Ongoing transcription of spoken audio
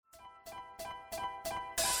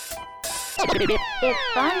It's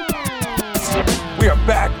fun time. We are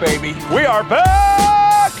back, baby. We are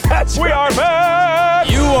back! We are back!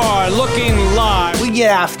 You are looking live. We get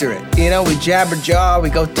after it. You know, we jabber jaw, we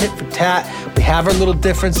go tit for tat, we have our little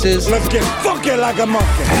differences. Let's get funky like a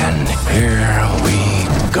monkey. And here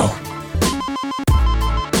we go.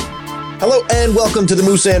 Hello and welcome to the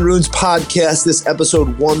Moose and Runes podcast. This episode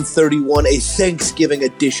 131, a Thanksgiving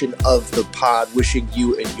edition of the pod. Wishing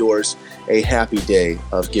you and yours a happy day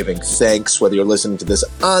of giving thanks, whether you're listening to this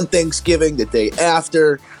on Thanksgiving, the day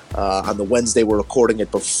after, on the Wednesday we're recording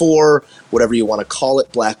it before, whatever you want to call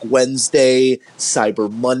it, Black Wednesday, Cyber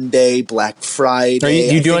Monday, Black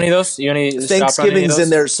Friday. You do any of those? Thanksgiving's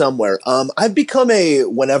in there somewhere. I've become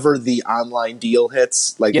whenever the online deal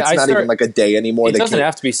hits, it's not even like a day anymore. It doesn't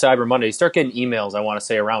have to be Cyber Monday. You start getting emails, I want to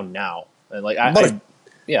say, around now. And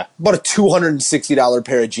bought a $260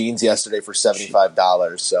 pair of jeans yesterday for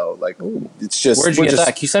 $75. So it's just. Where'd you get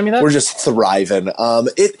that? Can you send me that? We're just thriving.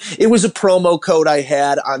 It was a promo code I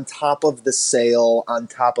had on top of the sale, on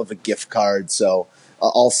top of a gift card. So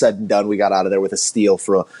all said and done, we got out of there with a steal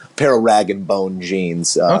for a pair of Rag and Bone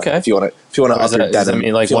jeans. Okay. If you want to up your denim,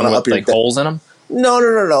 one with holes in them.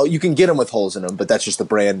 No. You can get them with holes in them, but that's just the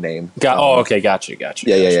brand name. Okay, gotcha.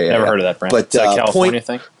 Yeah. Never heard of that brand. But is that a California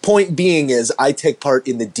thing? Point being is, I take part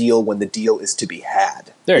in the deal when the deal is to be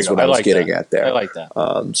had. There you is go. What I was getting at there. I like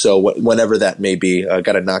that. So whenever that may be,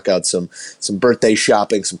 got to knock out some birthday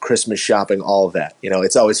shopping, some Christmas shopping, all of that. You know,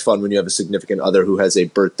 it's always fun when you have a significant other who has a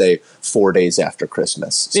birthday 4 days after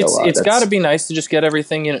Christmas. So, it's got to be nice to just get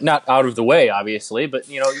everything, not out of the way, obviously, but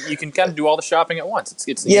you can kind of do all the shopping at once.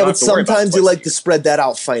 But sometimes you like to spread that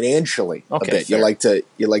out financially a bit. Fair.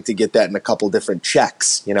 You like to get that in a couple different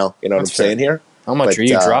checks. You know what I'm saying here? How much are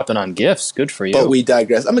you dropping on gifts? Good for you. But we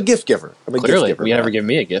digress. I'm a gift giver. Clearly, you never give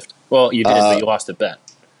me a gift. Well, you did, but you lost a bet.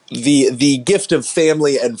 The gift of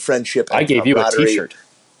family and friendship. And I gave you a T-shirt.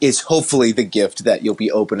 Is hopefully the gift that you'll be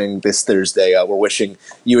opening this Thursday. We're wishing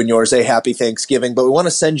you and yours a happy Thanksgiving, but we want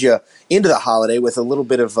to send you into the holiday with a little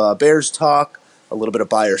bit of Bears talk, a little bit of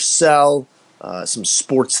buy or sell, some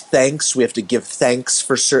sports thanks. We have to give thanks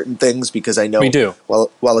for certain things because I know we do. Well,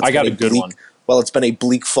 I got a good one. Well, it's been a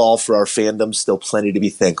bleak fall for our fandom. Still plenty to be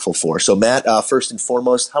thankful for. So, Matt, first and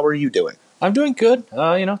foremost, how are you doing? I'm doing good.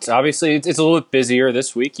 It's obviously it's a little bit busier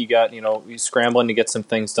this week. You got you're scrambling to get some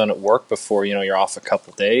things done at work before you're off a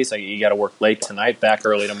couple days. You got to work late tonight, back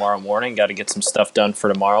early tomorrow morning. Got to get some stuff done for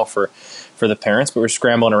tomorrow for the parents. But we're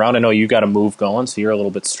scrambling around. I know you got a move going, so you're a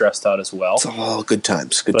little bit stressed out as well. It's all good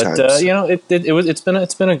times. Good times.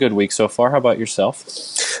 It's been a good week so far. How about yourself?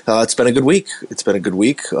 It's been a good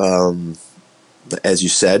week. As you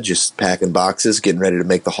said, just packing boxes, getting ready to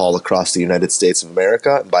make the haul across the United States of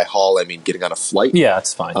America. And by haul, I mean getting on a flight. Yeah,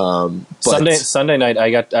 it's fine. Sunday night,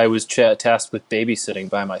 I was tasked with babysitting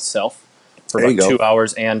by myself for about 2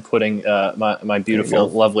 hours and putting my beautiful,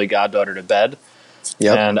 lovely goddaughter to bed.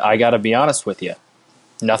 Yep. And I got to be honest with you,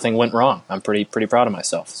 nothing went wrong. I'm pretty proud of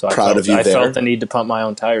myself. So I felt the need to pump my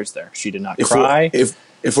own tires there. She did not cry.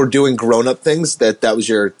 If we're doing grown-up things, that was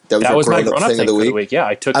my grown-up thing of the week. Yeah,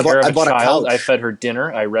 I took care of a child. I fed her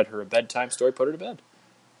dinner. I read her a bedtime story, put her to bed.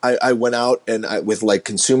 I went out and with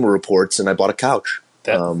Consumer Reports, and I bought a couch.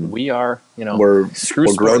 We are, we're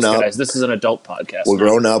grown up. Guys. This is an adult podcast. We're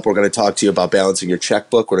grown up. We're going to talk to you about balancing your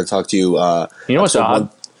checkbook. We're going to talk to you. What's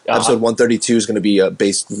odd? Episode 132 is going to be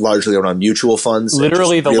based largely around mutual funds.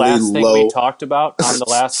 Literally, the last thing we talked about on the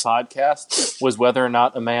last podcast was whether or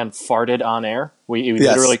not a man farted on air. We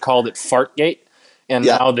literally called it Fartgate. And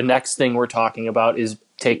now the next thing we're talking about is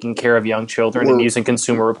taking care of young children and using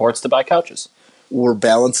Consumer Reports to buy couches. We're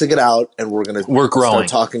balancing it out, and we're growing. Start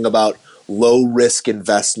talking about low risk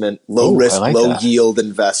investment, low yield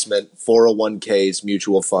investment, 401ks,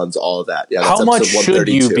 mutual funds, all of that. Yeah, how much should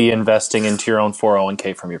you be investing into your own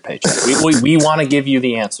 401k from your paycheck? We want to give you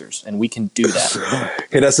the answers, and we can do that.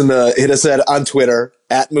 Hit us on Twitter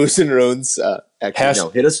at Moose and Runes. Hit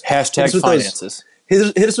us hashtag finances.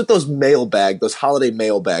 Hit us with those holiday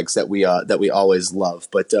mailbags that we always love.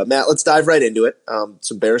 But Matt, let's dive right into it.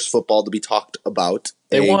 Some Bears football to be talked about.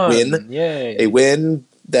 They won. Win. Yay. A win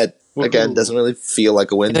that. Again, doesn't really feel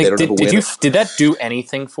like a win. They don't have a win. Did that do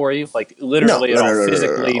anything for you? Like literally,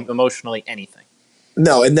 physically, emotionally, anything?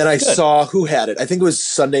 No. And then I saw who had it. I think it was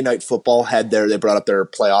Sunday Night Football they brought up their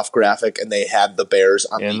playoff graphic and they had the Bears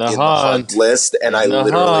on the in the hunt list, and I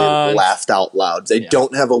literally laughed out loud. They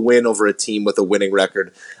don't have a win over a team with a winning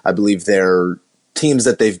record. I believe their teams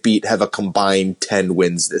that they've beat have a combined 10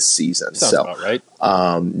 wins this season. Sounds about right.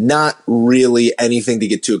 Not really anything to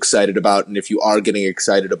get too excited about. And if you are getting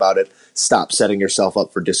excited about it, stop setting yourself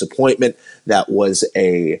up for disappointment. That was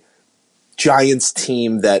a Giants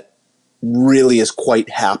team that really is quite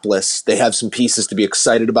hapless. They have some pieces to be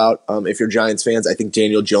excited about. If you're Giants fans, I think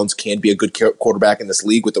Daniel Jones can be a good quarterback in this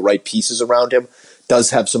league with the right pieces around him.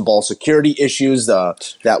 Does have some ball security issues.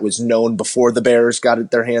 That was known before the Bears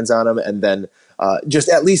got their hands on him. And then just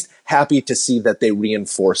at least happy to see that they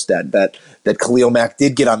reinforced that Khalil Mack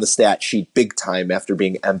did get on the stat sheet big time after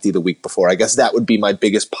being empty the week before. I guess that would be my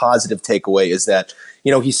biggest positive takeaway, is that,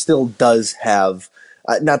 he still does have,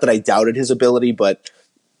 not that I doubted his ability, but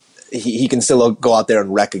he can still go out there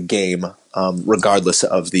and wreck a game regardless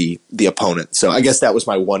of the opponent. So I guess that was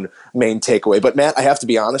my one main takeaway. But Matt, I have to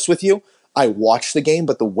be honest with you. I watched the game,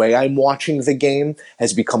 but the way I'm watching the game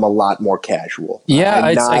has become a lot more casual. Yeah,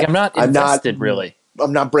 I'm not invested, really.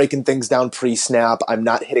 I'm not breaking things down pre-snap. I'm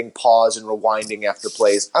not hitting pause and rewinding after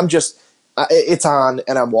plays. I'm just, it's on,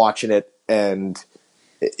 and I'm watching it, and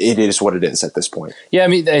it is what it is at this point. Yeah, I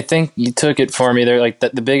mean, I think you took it for me there. Like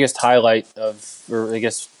the biggest highlight of, or I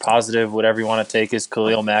guess positive, whatever you want to take, is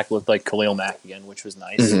Khalil Mack looked like Khalil Mack again, which was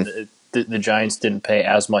nice. Mm-hmm. The Giants didn't pay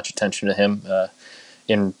as much attention to him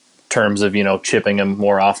in terms of chipping him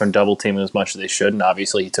more often, double teaming as much as they should, and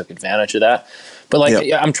obviously he took advantage of that.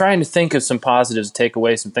 But I'm trying to think of some positives to take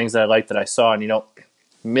away, some things that I liked that I saw, and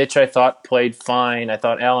Mitch I thought played fine. I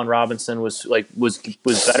thought Allen Robinson was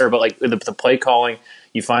better, but the play calling,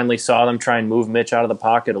 you finally saw them try and move Mitch out of the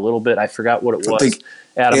pocket a little bit. I forgot what it was.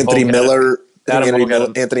 Anthony Miller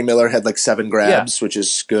had 7 grabs, which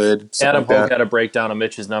is good. Adam Hogue had a breakdown of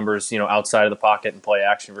Mitch's numbers, outside of the pocket and play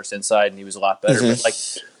action versus inside, and he was a lot better. Mm-hmm.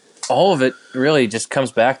 But all of it really just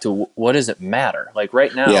comes back to what does it matter?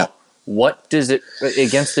 Right now, what does it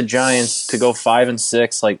against the Giants to go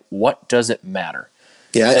 5-6? What does it matter?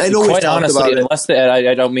 Yeah, I know. Quite honestly, unless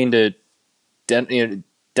I don't mean to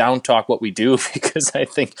down talk what we do, because I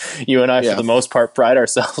think you and I, for the most part, pride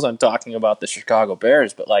ourselves on talking about the Chicago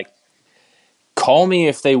Bears. But call me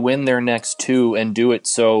if they win their next 2 and do it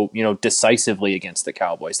so decisively against the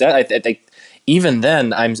Cowboys. That I think even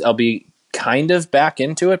then I'll be kind of back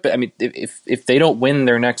into it. But I mean, if they don't win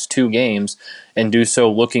their next 2 games and do so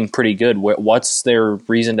looking pretty good, what's their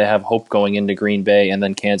reason to have hope going into Green Bay and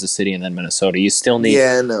then Kansas City and then Minnesota? You still need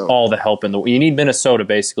all the help you need Minnesota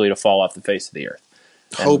basically to fall off the face of the earth.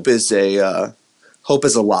 And hope is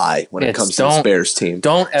a lie when it comes to this Bears team.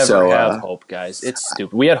 Don't ever have hope, guys. It's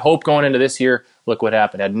stupid. We had hope going into this year. Look what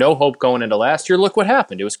happened. Had no hope going into last year. Look what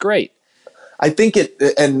happened. It was great. I think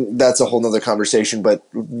and that's a whole nother conversation, but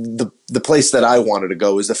the place that I wanted to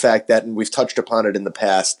go is the fact that, and we've touched upon it in the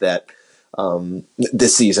past, that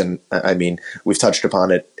this season, I mean, we've touched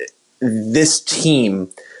upon it, this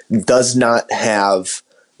team does not have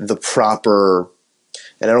the proper,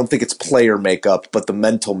 and I don't think it's player makeup, but the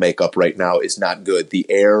mental makeup right now is not good. The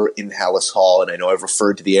air in Halas Hall, and I know I've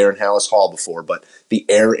referred to the air in Halas Hall before, but the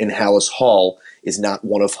air in Halas Hall is not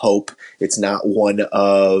one of hope. It's not one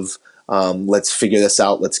of let's figure this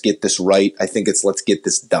out. Let's get this right. I think it's let's get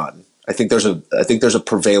this done. I think there's a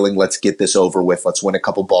prevailing let's get this over with. Let's win a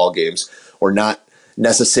couple ball games. We're not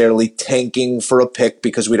necessarily tanking for a pick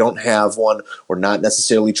because we don't have one. We're not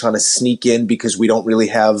necessarily trying to sneak in because we don't really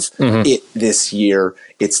have it this year.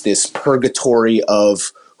 It's this purgatory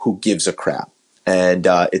of who gives a crap. And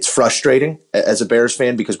it's frustrating as a Bears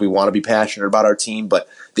fan because we want to be passionate about our team, but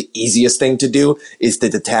the easiest thing to do is to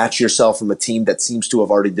detach yourself from a team that seems to have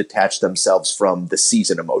already detached themselves from the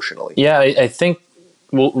season emotionally. Yeah, I think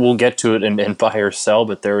we'll get to it in buy or sell,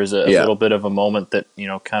 but there was a little bit of a moment that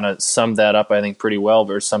kind of summed that up, I think, pretty well,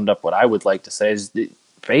 or summed up what I would like to say is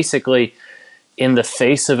basically in the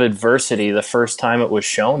face of adversity, the first time it was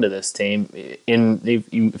shown to this team,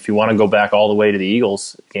 if you want to go back all the way to the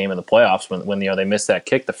Eagles game in the playoffs when they missed that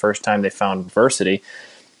kick, the first time they found adversity,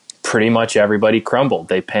 pretty much everybody crumbled.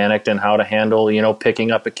 They panicked on how to handle, picking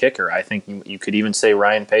up a kicker. I think you could even say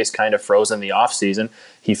Ryan Pace kind of froze in the offseason.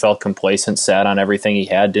 He felt complacent, sat on everything he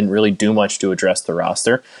had, didn't really do much to address the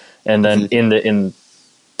roster. And then in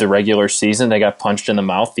the regular season, they got punched in the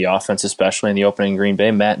mouth, the offense, especially in the opening Green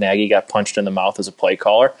Bay. Matt Nagy got punched in the mouth as a play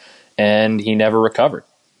caller, and he never recovered.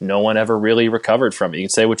 No one ever really recovered from it. You can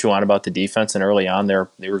say what you want about the defense, and early on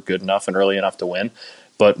they were good enough and early enough to win.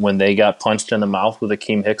 But when they got punched in the mouth with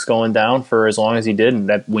Akeem Hicks going down for as long as he did, and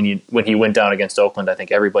that when he went down against Oakland, I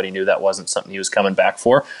think everybody knew that wasn't something he was coming back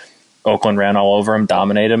for. Oakland ran all over him,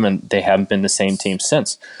 dominated him, and they haven't been the same team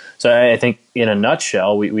since. So I think in a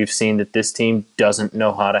nutshell, we've seen that this team doesn't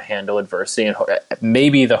know how to handle adversity. And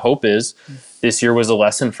maybe the hope is this year was a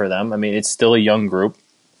lesson for them. I mean, it's still a young group.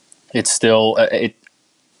 It's still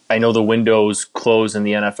I know the windows close in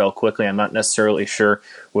the NFL quickly. I'm not necessarily sure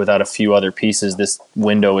without a few other pieces this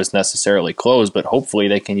window is necessarily closed, but hopefully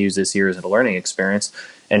they can use this year as a learning experience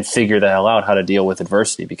and figure the hell out how to deal with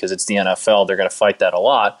adversity, because it's the NFL. They're going to fight that a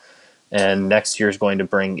lot, and next year is going to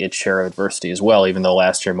bring its share of adversity as well, even though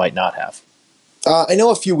last year might not have. I know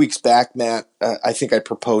a few weeks back, Matt, I think I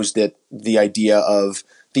proposed it, the idea of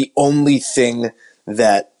the only thing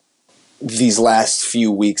that these last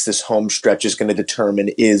few weeks, this home stretch, is going to determine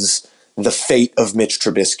is the fate of Mitch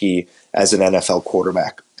Trubisky as an NFL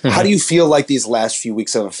quarterback. Mm-hmm. How do you feel like these last few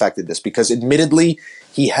weeks have affected this? Because admittedly,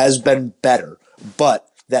 he has been better,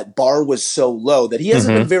 but that bar was so low that he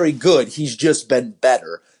hasn't been very good. He's just been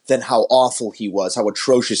better than how awful he was, how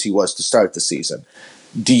atrocious he was to start the season.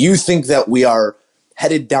 Do you think that we are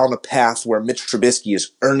headed down a path where Mitch Trubisky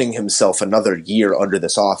is earning himself another year under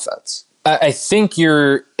this offense? I think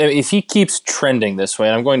if he keeps trending this way,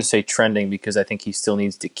 and I'm going to say trending because I think he still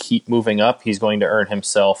needs to keep moving up, he's going to earn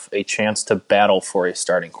himself a chance to battle for a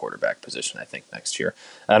starting quarterback position, I think, next year.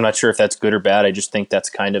 I'm not sure if that's good or bad. I just think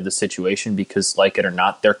that's kind of the situation because, like it or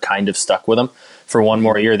not, they're kind of stuck with him for one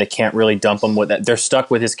more year. They can't really dump him with that. They're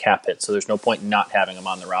stuck with his cap hit, so there's no point in not having him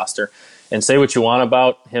on the roster. And say what you want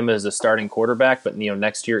about him as a starting quarterback, but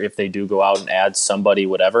next year if they do go out and add somebody,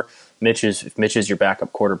 whatever, if Mitch is your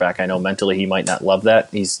backup quarterback, I know mentally he might not love that.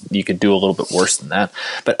 You could do a little bit worse than that.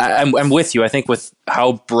 But I'm with you. I think with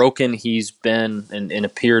how broken he's been and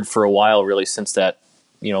appeared for a while, really since that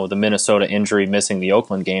the Minnesota injury, missing the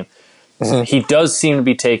Oakland game, he does seem to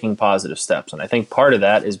be taking positive steps. And I think part of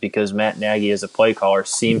that is because Matt Nagy as a play caller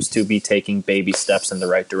seems to be taking baby steps in the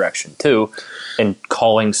right direction too, and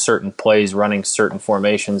calling certain plays, running certain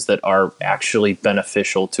formations that are actually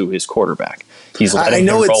beneficial to his quarterback. He's letting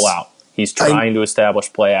him roll out. He's trying to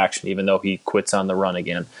establish play action, even though he quits on the run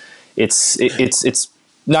again. It's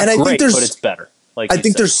not great, but it's better. I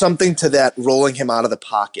think there's something to that, rolling him out of the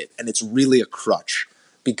pocket, and it's really a crutch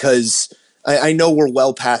because I know we're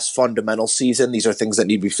well past fundamental season. These are things that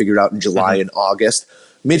need to be figured out in July and August.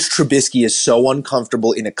 Mitch Trubisky is so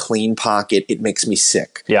uncomfortable in a clean pocket, it makes me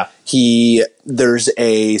sick. Yeah. There's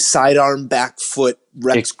a sidearm back foot.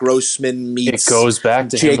 Rex Grossman meets. It goes back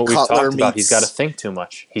to Jay him what we've talked about. He's got to think too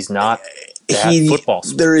much. He's not that football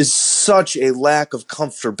smart. There is such a lack of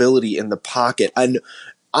comfortability in the pocket. And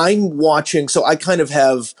I'm watching, so I kind of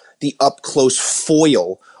have the up close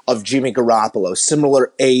foil of Jimmy Garoppolo,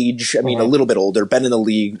 similar age, a little bit older, been in the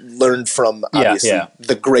league, learned from obviously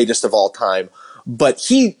the greatest of all time. But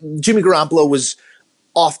Jimmy Garoppolo was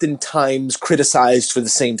oftentimes criticized for the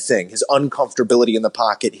same thing, his uncomfortability in the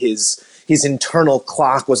pocket, his internal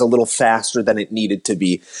clock was a little faster than it needed to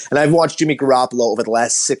be. And I've watched Jimmy Garoppolo over the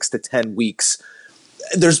last 6 to 10 weeks.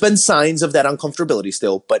 There's been signs of that uncomfortability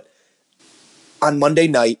still, but on Monday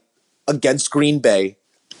night against Green Bay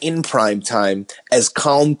in prime time, as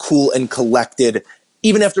calm, cool, and collected,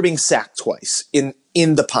 even after being sacked twice in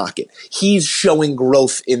the pocket, he's showing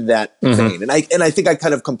growth in that vein. And I think I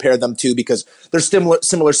kind of compare them too because they're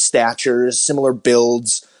similar statures, similar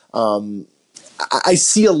builds. I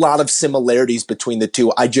see a lot of similarities between the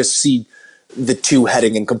two. I just see the two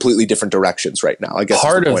heading in completely different directions right now. I guess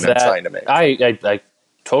part that's the point of that, I'm trying to make. I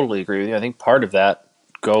totally agree with you. I think part of that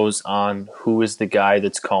goes on who is the guy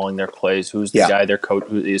that's calling their plays, who's the guy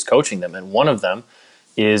who is coaching them. And one of them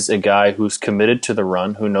is a guy who's committed to the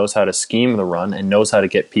run, who knows how to scheme the run, and knows how to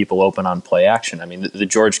get people open on play action. I mean, the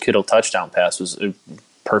George Kittle touchdown pass was a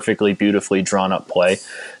perfectly, beautifully drawn-up play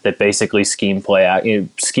that basically schemed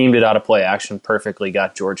it out of play action, perfectly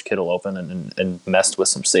got George Kittle open and messed with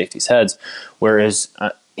some safeties' heads. Whereas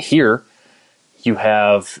here you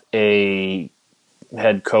have a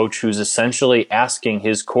head coach who's essentially asking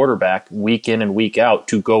his quarterback week in and week out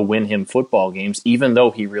to go win him football games, even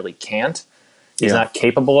though he really can't. He's not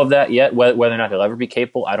capable of that yet. Whether or not he'll ever be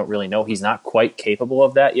capable, I don't really know. He's not quite capable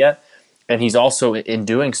of that yet. And he's also, in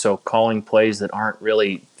doing so, calling plays that aren't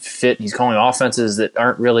really fit. He's calling offenses that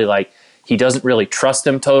aren't really he doesn't really trust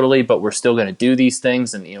them totally, but we're still going to do these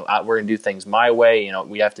things, and we're going to do things my way.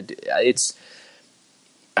 We have to do it's.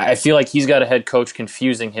 I feel like he's got a head coach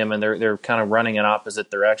confusing him, and they're kind of running in opposite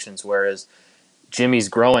directions. Whereas Jimmy's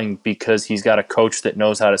growing because he's got a coach that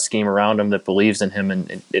knows how to scheme around him, that believes in him,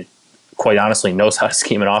 and it quite honestly knows how to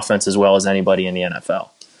scheme an offense as well as anybody in the NFL.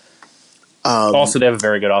 Also, they have a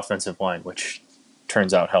very good offensive line, which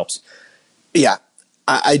turns out helps. Yeah,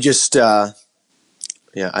 I'm just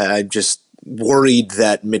worried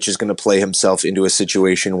that Mitch is going to play himself into a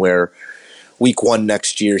situation where week 1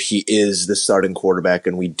 next year he is the starting quarterback,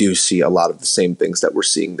 and we do see a lot of the same things that we're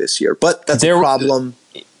seeing this year. But that's a problem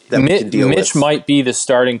that we can deal with. Mitch might be the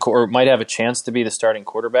starting or might have a chance to be the starting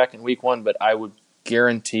quarterback in week 1, but I would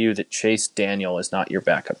guarantee you that Chase Daniel is not your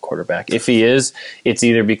backup quarterback. If he is, it's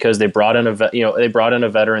either because they brought in a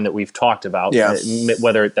veteran that we've talked about. Yeah.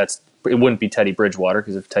 Whether it wouldn't be Teddy Bridgewater,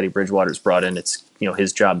 because if Teddy Bridgewater's brought in, it's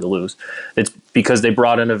his job to lose. It's because they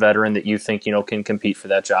brought in a veteran that you think can compete for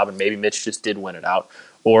that job, and maybe Mitch just did win it out.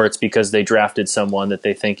 Or it's because they drafted someone that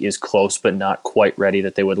they think is close but not quite ready,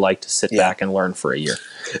 that they would like to sit back and learn for a year.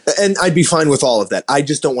 And I'd be fine with all of that. I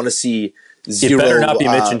just don't want to see zero. It better not be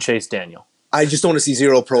Mitch and Chase Daniel. I just don't want to see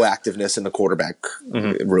zero proactiveness in the quarterback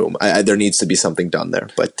room. There needs to be something done there.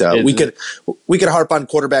 But we could harp on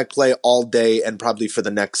quarterback play all day and probably for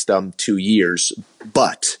the next 2 years.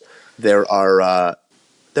 But there are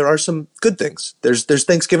some good things. There's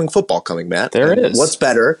Thanksgiving football coming, Matt. There it is. What's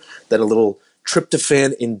better than a little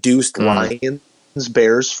tryptophan-induced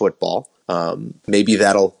Lions-Bears football? Maybe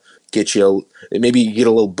that'll get you. Maybe you get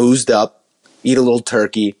a little boozed up, eat a little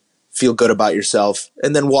turkey, feel good about yourself,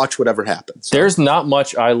 and then watch whatever happens. There's not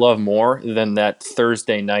much I love more than that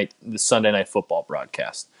Thursday night, the Sunday Night Football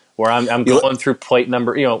broadcast, where I'm going through plate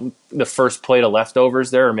number, the first plate of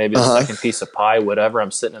leftovers there, or maybe the second piece of pie, whatever.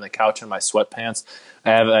 I'm sitting on the couch in my sweatpants.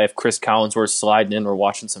 I have Chris Collinsworth sliding in. We're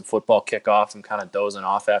watching some football kickoff. I'm kind of dozing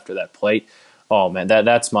off after that plate. Oh man,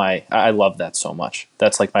 I love that so much.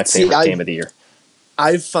 That's like my favorite game of the year.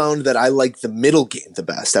 I've found that I like the middle game the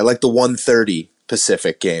best. I like the 1:30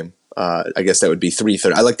 Pacific game. I guess that would be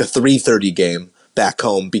 3:30. I like the 3:30 game back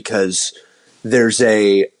home because there's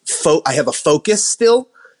I have a focus still.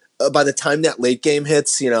 By the time that late game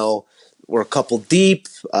hits, we're a couple deep.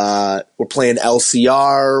 We're playing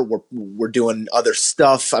LCR. We're doing other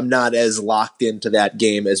stuff. I'm not as locked into that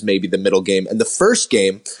game as maybe the middle game. And the first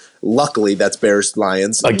game, luckily, that's Bears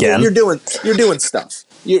Lions. Again, you're doing stuff.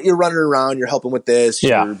 You're running around. You're helping with this.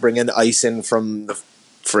 You're bringing ice in from the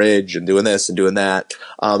fridge and doing this and doing that.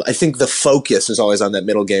 I think the focus is always on that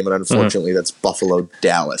middle game, and unfortunately, that's Buffalo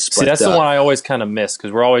Dallas. See, that's the one I always kind of miss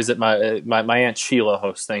because we're always at my Aunt Sheila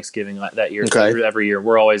hosts Thanksgiving that year. Okay. So every year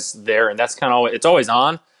we're always there, and that's kind of it's always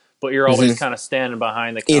on. But you're always kind of standing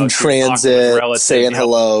behind the couch, in transit, saying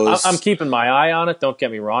hellos. I'm keeping my eye on it. Don't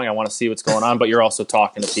get me wrong; I want to see what's going on. But you're also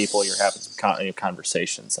talking to people. You're having some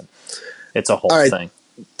conversations, and it's a whole thing.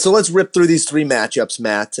 So let's rip through these three matchups,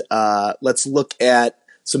 Matt. Let's look at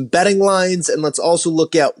some betting lines, and let's also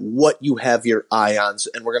look at what you have your eye on.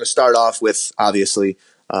 And we're going to start off with, obviously,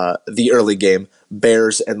 the early game,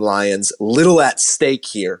 Bears and Lions. Little at stake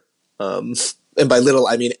here. And by little,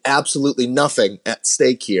 I mean absolutely nothing at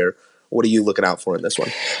stake here. What are you looking out for in this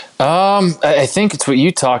one? I think it's what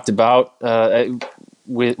you talked about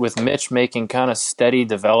with Mitch making kind of steady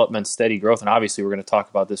development, steady growth. And obviously we're going to talk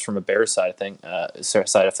about this from a Bears side of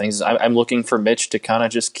things. I'm looking for Mitch to kind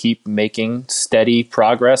of just keep making steady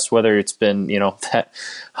progress, whether it's been, that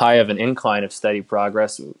high of an incline of steady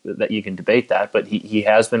progress that you can debate that, but he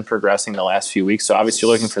has been progressing the last few weeks. So obviously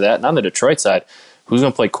you're looking for that. And on the Detroit side, who's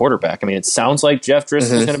going to play quarterback? I mean, it sounds like Jeff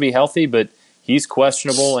Driscoll is going to be healthy, but he's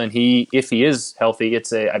questionable. And if he is healthy,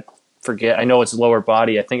 I know it's lower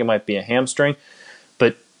body. I think it might be a hamstring.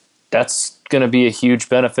 But that's going to be a huge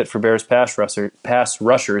benefit for Bears pass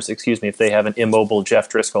rushers, if they have an immobile Jeff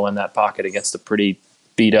Driscoll in that pocket against a pretty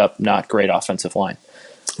beat up, not great offensive line.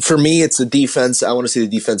 For me, it's the defense. I want to see the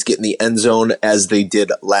defense get in the end zone as they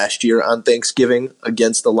did last year on Thanksgiving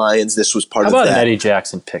against the Lions. This was part of that. How about an Eddie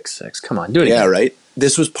Jackson pick six? Come on, do it again. Yeah, right.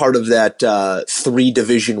 This was part of that 3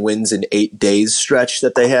 division wins in 8 days stretch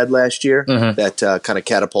that they had last year that kind of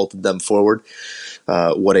catapulted them forward.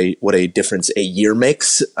 What a difference a year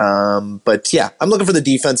makes. But yeah, I'm looking for the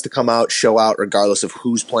defense to come out, show out, regardless of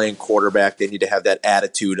who's playing quarterback. They need to have that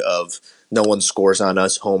attitude of no one scores on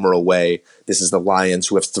us, home or away. This is the Lions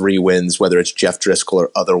who have 3 wins, whether it's Jeff Driscoll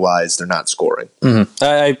or otherwise, they're not scoring.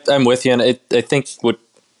 I'm with you, and I think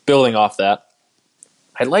building off that,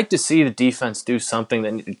 I'd like to see the defense do something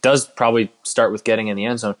that it does probably start with getting in the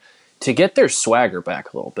end zone to get their swagger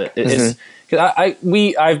back a little bit.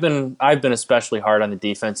 I've been especially hard on the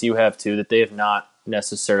defense. You have too, that they have not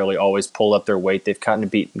necessarily always pulled up their weight. They've gotten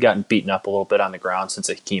beaten up a little bit on the ground since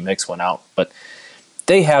Hakeem Hicks went out, but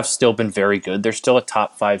they have still been very good. They're still a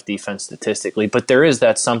top 5 defense statistically, but there is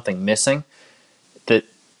that something missing that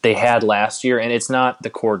they had last year, and it's not the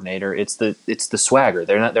coordinator, it's the swagger.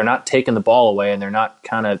 They're not taking the ball away, and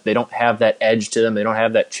they don't have that edge to them. They don't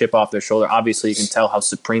have that chip off their shoulder. Obviously, you can tell how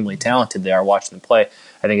supremely talented they are watching them play.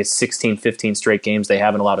 I think it's 16, 15 straight games they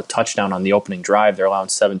haven't allowed a touchdown on the opening drive. They're allowing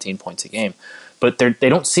 17 points a game. But they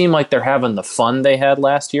don't seem like they're having the fun they had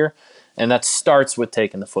last year, and that starts with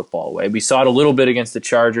taking the football away. We saw it a little bit against the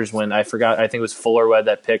Chargers when I think it was Fuller who had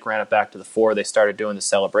that pick, ran it back to the 4. They started doing the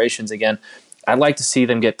celebrations again. I'd like to see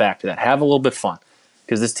them get back to that. Have a little bit of fun.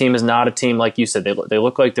 because this team is not a team, like you said, they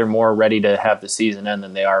look like they're more ready to have the season end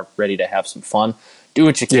than they are ready to have some fun. Do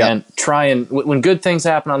what you can. Yeah. Try and, when good things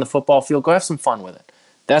happen on the football field, go have some fun with it.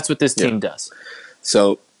 That's what this team does.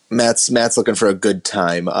 So Matt's looking for a good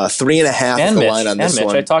time. 3.5 the line on this Mitch.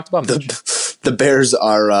 one. I talked about Mitch. The Bears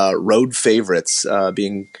are road favorites,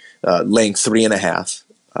 laying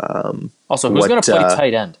 3.5. Also, who's going to play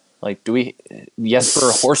tight end? Like, do we?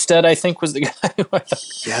 Jesper Horsted, I think, was the guy.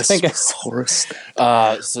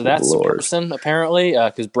 Horsted. So that's the person, apparently,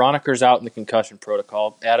 because Broniker's out in the concussion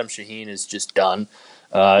protocol. Adam Shaheen is just done.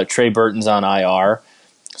 Trey Burton's on IR.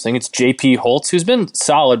 I think it's J.P. Holtz, who's been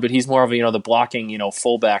solid, but he's more of a, the blocking,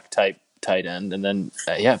 fullback type tight end. And then,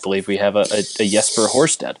 I believe we have a Jesper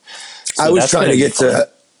Horsted. So I was trying to get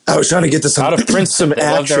to some out of Princeton. Some they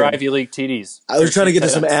action. Love their Ivy League TDs. I was trying to get to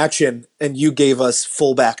some action, and you gave us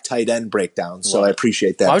fullback tight end breakdown. So I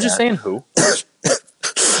appreciate that. I was just saying who.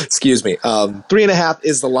 Excuse me. 3.5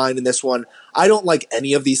 is the line in this one. I don't like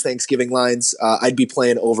any of these Thanksgiving lines. I'd be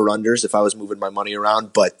playing over-unders if I was moving my money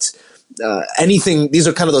around, but anything, these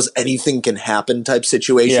are kind of those anything can happen type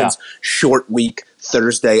situations. Yeah. Short week,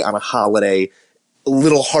 Thursday on a holiday, a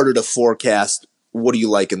little harder to forecast. What do you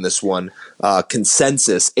like in this one?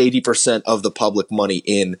 Consensus, 80% of the public money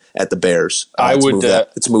in at the Bears.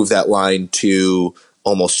 Let's move that line to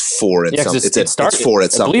almost 4 in some. It's 4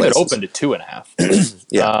 at some I believe places. It opened at 2.5.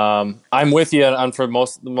 Yeah. I'm with you on for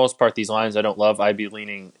the most part these lines I don't love. I'd be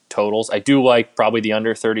leaning totals. I do like probably the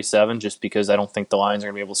under 37 just because I don't think the Lions are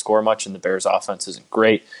going to be able to score much and the Bears offense isn't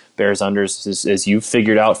great. Bears unders, as you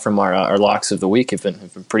figured out from our locks of the week, have been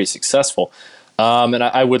pretty successful. And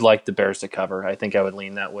I would like the Bears to cover. I think I would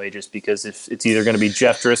lean that way just because if it's either going to be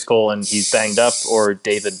Jeff Driscoll and he's banged up or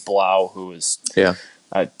David Blau, who is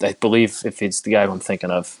I believe if it's the guy I'm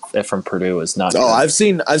thinking of from Purdue is not. Oh, I've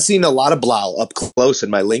seen a lot of Blau up close in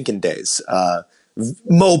my Lincoln days.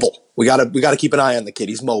 Mobile. We gotta keep an eye on the kid.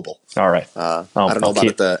 He's mobile. All right. I don't know about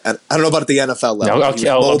at the NFL level.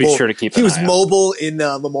 No, I'll be sure to keep. He was mobile in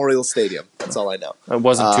Memorial Stadium. That's all I know. It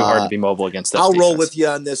wasn't too hard to be mobile against that. I'll defense. Roll with you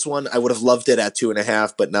on this one. I would have loved it at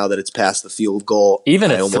 2.5, but now that it's past the field goal, even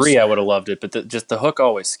at 3, I would have loved it. But just the hook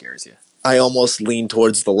always scares you. I almost lean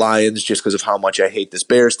towards the Lions just because of how much I hate this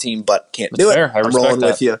Bears team, but can't do it. I'm rolling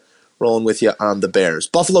with you on the Bears.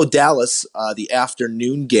 Buffalo Dallas, the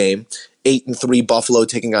afternoon game. 8-3 Buffalo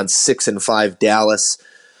taking on 6-5 Dallas.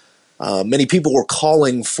 Many people were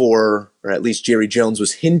calling for, or at least Jerry Jones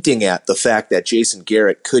was hinting at, the fact that Jason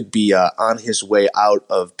Garrett could be on his way out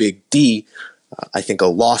of Big D. I think a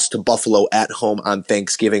loss to Buffalo at home on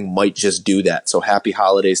Thanksgiving might just do that. So happy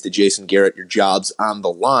holidays to Jason Garrett. Your job's on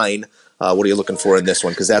the line. What are you looking for in this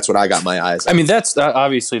one? Because that's what I got my eyes on. I mean, that's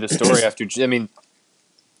obviously the story after. I mean,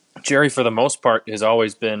 Jerry, for the most part, has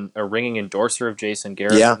always been a ringing endorser of Jason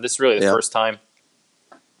Garrett. Yeah. And this is really the first time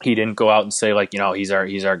he didn't go out and say, like, he's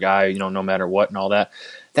our guy, no matter what and all that.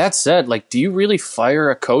 That said, like, do you really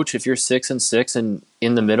fire a coach if you're 6-6 and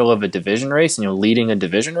in the middle of a division race and you're leading a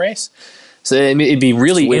division race? So it'd be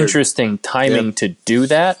really interesting timing to do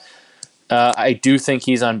that. I do think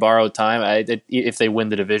he's on borrowed time. If they win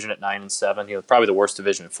the division at 9-7, probably the worst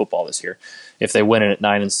division in football this year. If they win it at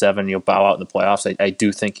 9-7, you'll bow out in the playoffs. I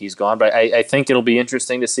do think he's gone, but I think it'll be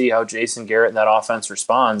interesting to see how Jason Garrett and that offense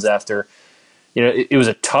responds after. It was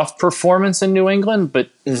a tough performance in New England, but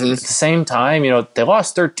at the same time, they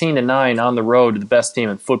lost 13-9 on the road to the best team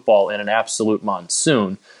in football in an absolute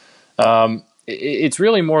monsoon. It's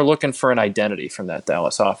really more looking for an identity from that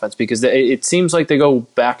Dallas offense because it seems like they go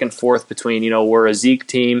back and forth between, we're a Zeke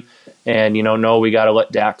team and, no, we got to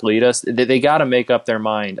let Dak lead us. They got to make up their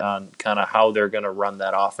mind on kind of how they're going to run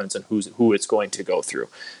that offense and who it's going to go through.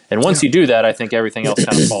 And once you do that, I think everything else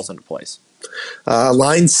kind of falls into place.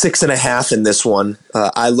 Line 6.5 in this one.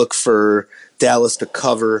 I look for Dallas to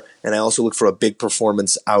cover, and I also look for a big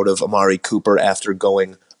performance out of Amari Cooper after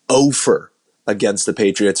going 0 against the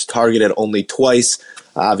Patriots, targeted only twice.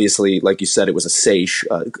 Obviously, like you said, it was a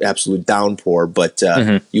absolute downpour, but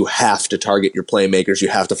you have to target your playmakers. You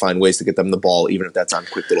have to find ways to get them the ball, even if that's on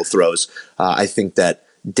quick little throws. I think that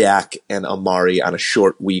Dak and Amari on a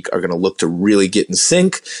short week are going to look to really get in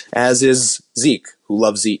sync, as is Zeke, who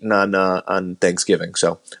loves eating on Thanksgiving.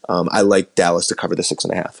 So I like Dallas to cover the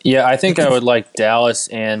 6.5. Yeah, I think I would like Dallas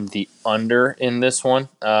and the under in this one.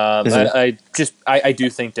 I do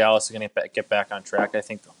think Dallas is going to get back on track. I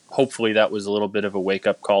think hopefully that was a little bit of a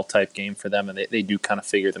wake-up call type game for them, and they do kind of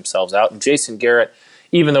figure themselves out. And Jason Garrett,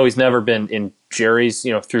 even though he's never been in Jerry's,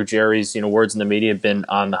 through Jerry's, words in the media, been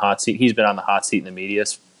on the hot seat. He's been on the hot seat in the media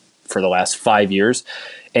for the last 5 years,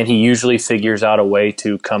 and he usually figures out a way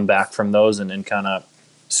to come back from those and kind of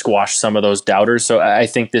squash some of those doubters. So I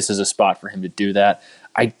think this is a spot for him to do that.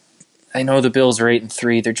 I know the Bills are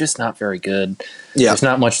 8-3. They're just not very good. Yeah. There's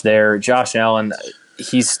not much there. Josh Allen,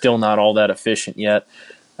 he's still not all that efficient yet.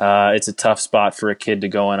 It's a tough spot for a kid to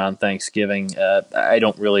go in on Thanksgiving. I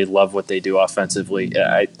don't really love what they do offensively.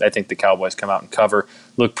 I think the Cowboys come out and cover,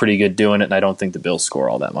 look pretty good doing it, and I don't think the Bills score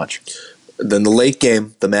all that much. Then the late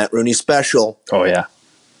game, the Matt Rooney special. Oh, yeah.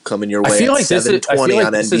 Coming your way at 7:20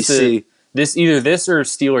 on NBC. Either this or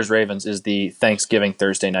Steelers-Ravens is the Thanksgiving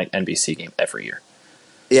Thursday night NBC game every year.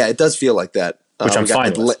 Yeah, it does feel like that. Which I'm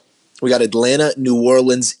fine with. We got Atlanta, New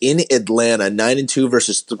Orleans in Atlanta, 9-2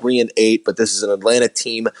 versus 3-8. But this is an Atlanta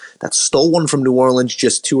team that stole one from New Orleans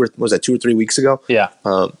just 2 or 3 weeks ago. Yeah,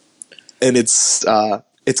 and it's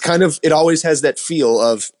kind of, it always has that feel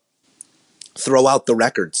of throw out the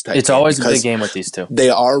records type. It's always a big game with these two. They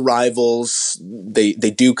are rivals. They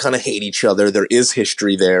do kind of hate each other. There is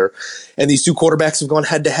history there, and these two quarterbacks have gone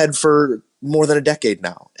head to head for more than a decade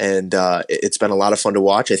now, and it's been a lot of fun to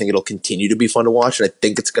watch. I think it'll continue to be fun to watch, and I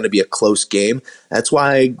think it's going to be a close game. That's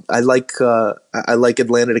why I like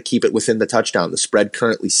Atlanta to keep it within the touchdown. The spread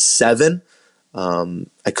currently 7.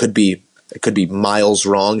 I could be miles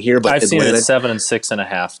wrong here, but I've seen it at 7 and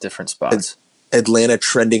 6.5 different spots. Atlanta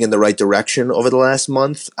trending in the right direction over the last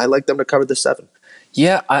month. I like them to cover the 7.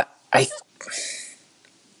 Yeah,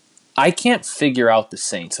 I can't figure out the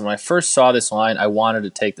Saints. And when I first saw this line, I wanted to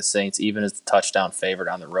take the Saints, even as the touchdown favorite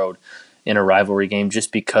on the road in a rivalry game,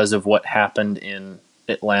 just because of what happened in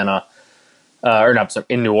Atlanta,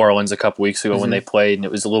 in New Orleans a couple weeks ago when they played, and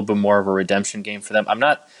it was a little bit more of a redemption game for them.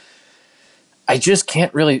 I just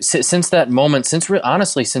can't really, since that moment, since Drew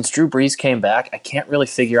Brees came back, I can't really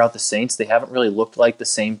figure out the Saints. They haven't really looked like the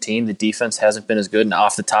same team. The defense hasn't been as good. And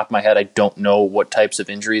off the top of my head, I don't know what types of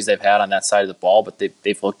injuries they've had on that side of the ball, but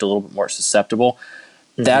they've looked a little bit more susceptible.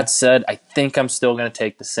 Mm-hmm. That said, I think I'm still going to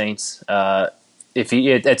take the Saints. At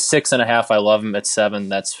 6.5, I love them. At 7,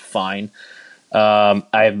 that's fine. I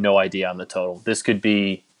have no idea on the total. This could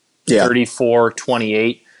be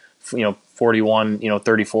 34-28, 41,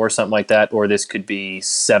 34, something like that, or this could be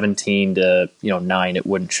 17-9. It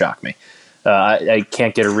wouldn't shock me. I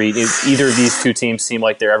can't get a read. Either of these two teams seem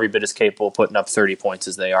like they're every bit as capable of putting up 30 points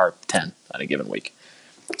as they are 10 on a given week.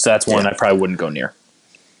 So that's one I probably wouldn't go near.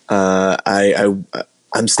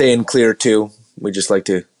 I'm staying clear too. We just like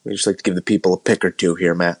to give the people a pick or two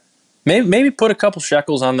here, Matt. Maybe put a couple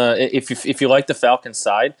shekels on the if you like the Falcons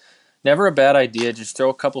side. Never a bad idea. Just throw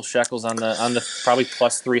a couple shekels on the probably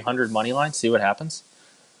plus 300 money line. See what happens.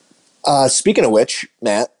 Speaking of which,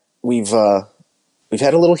 Matt, we've had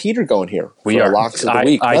a little heater going here. We are locks of the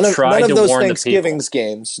week. None of those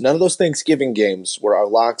Thanksgiving games were our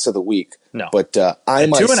locks of the week. No, but I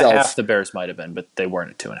myself 2.5 the Bears might have been, but they weren't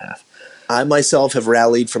at 2.5. I myself have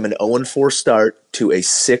rallied from an 0-4 start to a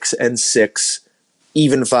 6-6,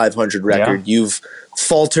 even 500 record. Yeah. You've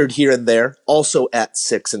faltered here and there, also at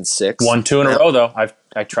 6-6. 1-2 in a row, though.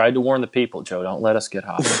 I tried to warn the people, Joe. Don't let us get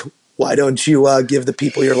hot. Why don't you give the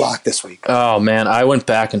people your lock this week? Oh, man. I went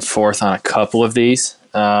back and forth on a couple of these.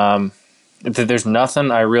 There's nothing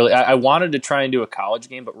I wanted to try and do a college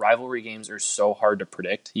game, but rivalry games are so hard to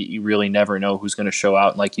predict. You really never know who's going to show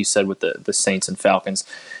out. And like you said with the Saints and Falcons,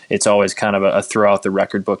 it's always kind of a throw out the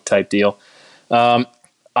record book type deal. I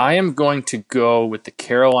am going to go with the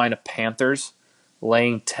Carolina Panthers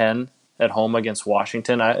laying 10 at home against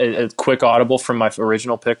Washington. A quick audible from my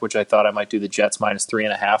original pick, which I thought I might do the Jets minus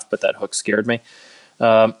 3.5, but that hook scared me.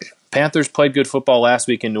 Panthers played good football last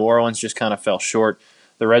week in New Orleans, just kind of fell short.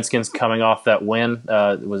 The Redskins coming off that win,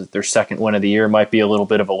 was their second win of the year, might be a little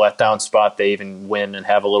bit of a letdown spot. They even win and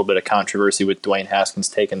have a little bit of controversy with Dwayne Haskins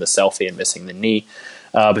taking the selfie and missing the knee.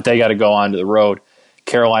 But they got to go on to the road.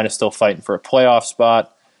 Carolina's still fighting for a playoff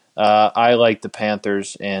spot. I like the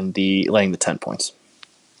Panthers and laying the 10 points.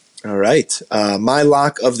 All right. My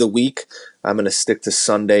lock of the week, I'm going to stick to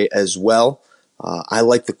Sunday as well. I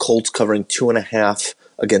like the Colts covering 2.5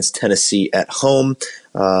 against Tennessee at home.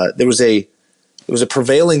 There was a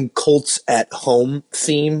prevailing Colts at home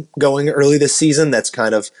theme going early this season that's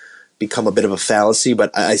kind of become a bit of a fallacy,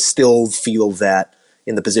 but I still feel that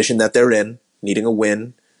in the position that they're in, needing a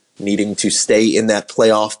win, needing to stay in that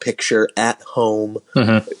playoff picture at home,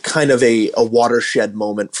 kind of a watershed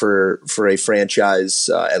moment for a franchise,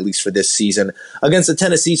 at least for this season, against a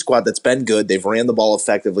Tennessee squad that's been good. They've ran the ball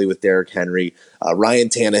effectively with Derrick Henry. Ryan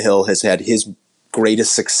Tannehill has had his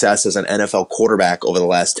greatest success as an NFL quarterback over the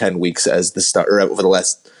last 10 weeks as the starter, over the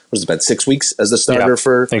last, what's it been, 6 weeks as the starter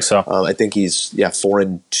for? I think so. I think he's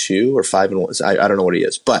 4-2 or 5-1. I don't know what he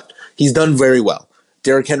is, but he's done very well.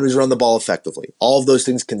 Derrick Henry's run the ball effectively. All of those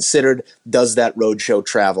things considered, does that roadshow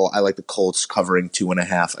travel? I like the Colts covering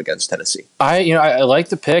 2.5 against Tennessee. I like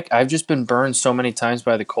the pick. I've just been burned so many times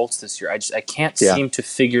by the Colts this year. I can't seem to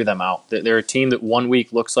figure them out. They're a team that 1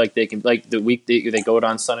 week looks like they can, like the week they go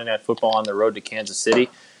on Sunday Night Football on the road to Kansas City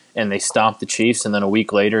and they stomp the Chiefs, and then a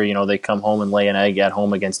week later, they come home and lay an egg at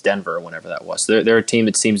home against Denver or whenever that was. They're a team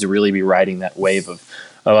that seems to really be riding that wave of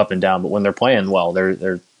up and down. But when they're playing well,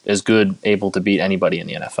 they're as good, able to beat anybody in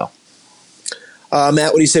the NFL.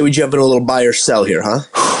 Matt, what do you say we jump in a little buy or sell here, huh?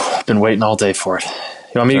 I've been waiting all day for it.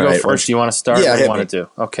 You want me to go first? Do you want to start? Yeah, what do you want to do?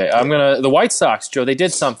 Okay, I'm gonna. The White Sox, Joe. They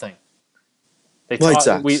did something. The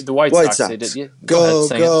White Sox. They did. Yeah,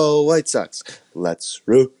 go White Sox. Let's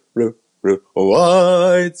root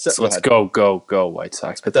White Sox. Let's go White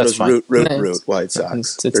Sox. But that's fine. Root White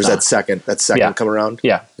Sox. There's that second come around.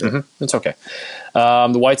 Yeah. It's okay.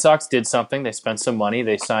 The White Sox did something. They spent some money.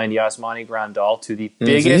 They signed Yasmani Grandal to the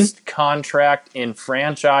biggest contract in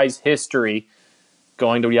franchise history,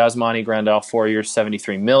 going to Yasmani Grandal 4 years,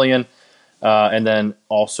 $73 million, and then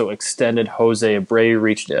also extended Jose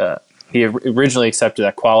Abreu. He originally accepted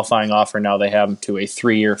that qualifying offer. Now they have him to a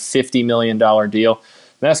 3-year, $50 million deal.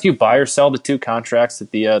 I'm ask you, buy or sell the 2 contracts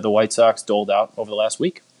that the White Sox doled out over the last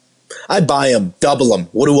week? I'd buy them, double them.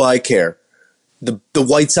 What do I care? The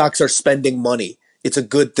White Sox are spending money. It's a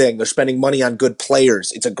good thing. They're spending money on good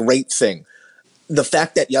players. It's a great thing. The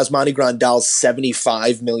fact that Yasmani Grandal's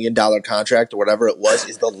 $75 million contract or whatever it was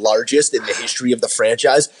is the largest in the history of the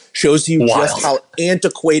franchise shows you just how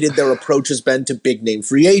antiquated their approach has been to big-name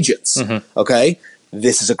free agents. Okay?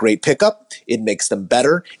 This is a great pickup. It makes them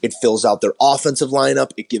better. It fills out their offensive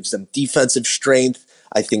lineup. It gives them defensive strength.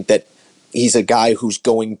 I think that he's a guy who's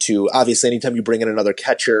going to, obviously, anytime you bring in another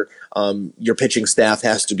catcher, your pitching staff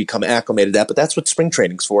has to become acclimated to that. But that's what spring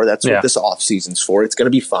training's for. That's what this offseason's for. It's going to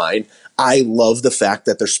be fine. I love the fact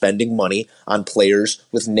that they're spending money on players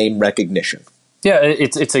with name recognition. Yeah,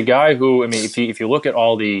 it's a guy who, I mean, if you look at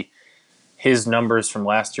all his numbers from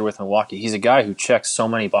last year with Milwaukee, he's a guy who checks so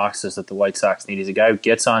many boxes that the White Sox need. He's a guy who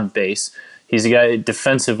gets on base. He's a guy,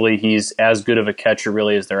 defensively, he's as good of a catcher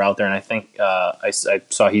really as they're out there. And I think I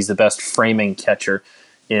saw he's the best framing catcher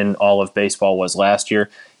in all of baseball was last year.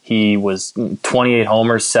 He was 28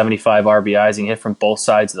 homers, 75 RBIs. He hit from both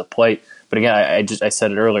sides of the plate. But again, I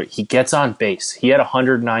said it earlier, he gets on base. He had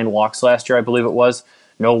 109 walks last year, I believe it was.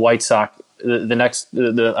 No White Sox.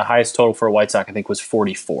 The highest total for a White Sox, I think, was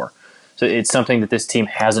 44. So it's something that this team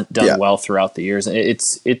hasn't done well throughout the years.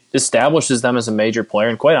 It establishes them as a major player.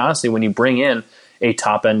 And quite honestly, when you bring in a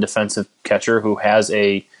top-end defensive catcher who has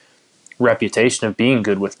a reputation of being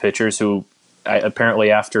good with pitchers, who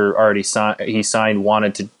apparently after already he signed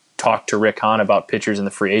wanted to talk to Rick Hahn about pitchers in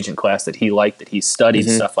the free agent class that he liked, that he studied,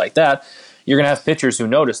 stuff like that, you're going to have pitchers who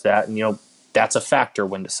notice that. And, that's a factor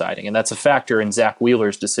when deciding. And that's a factor in Zach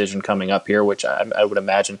Wheeler's decision coming up here, which I would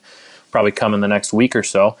imagine probably come in the next week or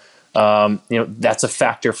so. That's a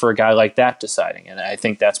factor for a guy like that deciding, and I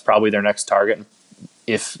think that's probably their next target.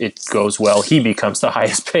 If it goes well, he becomes the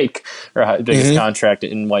highest paid or biggest contract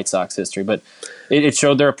in White Sox history. But it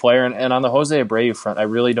showed they're a player, and on the Jose Abreu front, I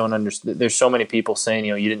really don't understand. There's so many people saying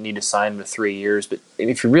you didn't need to sign him to 3 years, but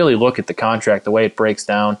if you really look at the contract, the way it breaks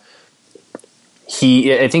down,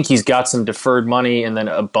 I think he's got some deferred money and then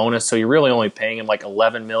a bonus, so you're really only paying him like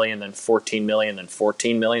 $11 million, then $14 million, then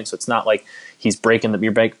 $14 million. So it's not like he's breaking the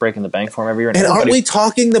bank for him every year. And aren't we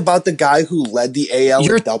talking about the guy who led the AL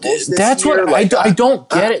in doubles this that's year? What I don't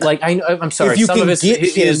get it. Like I'm sorry, some of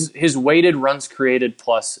his weighted runs created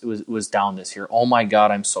plus was down this year. Oh my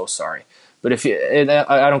God, I'm so sorry. But if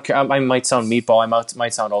I don't care, I might sound meatball. I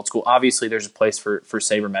might sound old school. Obviously, there's a place for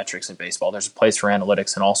sabermetrics in baseball. There's a place for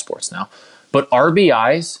analytics in all sports now. But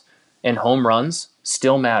RBIs and home runs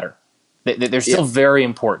still matter. They're still very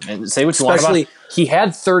important. And say what you want about it. He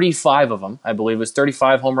had 35 of them, I believe. It was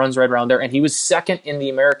 35 home runs right around there. And he was second in the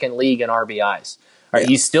American League in RBIs. All right,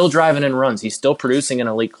 he's still driving in runs. He's still producing an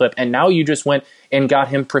elite clip. And now you just went and got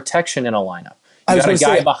him protection in a lineup. You got a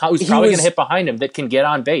guy who's probably going to hit behind him that can get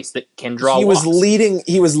on base, that can draw walks.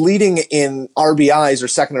 He was leading in RBIs or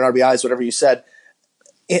second in RBIs, whatever you said,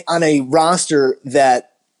 on a roster that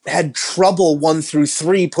had trouble 1 through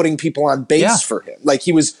 3 putting people on base for him. Like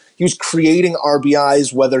he was creating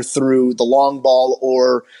RBIs, whether through the long ball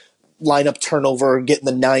or lineup turnover, getting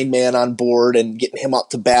the 9-man on board and getting him up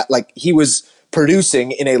to bat. Like he was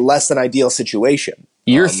producing in a less than ideal situation.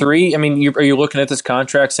 Year 3, I mean, are you looking at this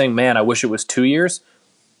contract saying, man, I wish it was 2 years?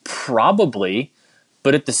 Probably.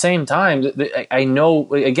 But at the same time, I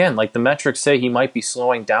know, again, like the metrics say he might be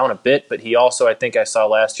slowing down a bit, but he also, I think I saw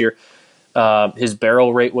last year, His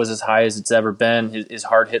barrel rate was as high as it's ever been. His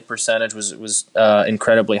hard hit percentage was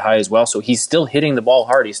incredibly high as well. So he's still hitting the ball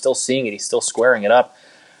hard. He's still seeing it. He's still squaring it up.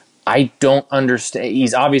 I don't understand.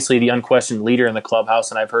 He's obviously the unquestioned leader in the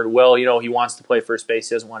clubhouse, and I've heard, well, he wants to play first base.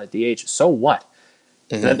 He doesn't want to DH. So what?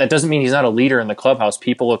 Mm-hmm. That doesn't mean he's not a leader in the clubhouse.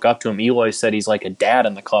 People look up to him. Eloy said he's like a dad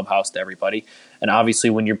in the clubhouse to everybody. And obviously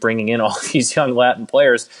when you're bringing in all these young Latin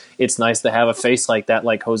players, it's nice to have a face like that,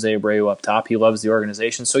 like Jose Abreu up top. He loves the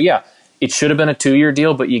organization. So, yeah, it should have been a 2-year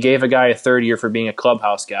deal, but you gave a guy a third year for being a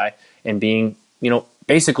clubhouse guy and being,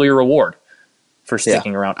 basically a reward for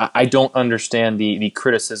sticking around. I don't understand the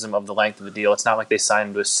criticism of the length of the deal. It's not like they signed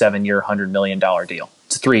him to a 7-year, $100 million deal.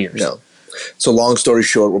 It's 3 years. No. So long story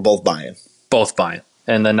short, we're both buying. Both buying.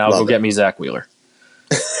 And then now get me Zach Wheeler.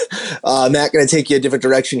 Matt, going to take you a different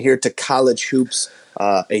direction here to college hoops.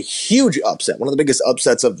 A huge upset, one of the biggest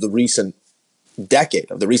upsets of the recent decade,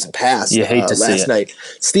 of the recent past. You hate to see it. Last night,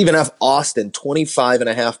 Stephen F. Austin,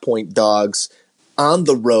 25.5-point dogs on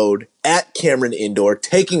the road at Cameron Indoor,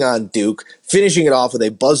 taking on Duke, finishing it off with a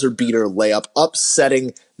buzzer beater layup,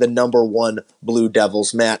 upsetting the number 1 Blue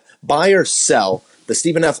Devils. Matt, buy or sell, the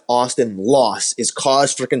Stephen F. Austin loss is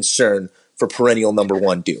cause for concern for perennial number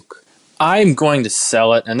 1 Duke. I'm going to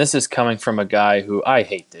sell it, and this is coming from a guy who I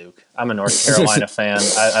hate Duke. I'm a North Carolina fan.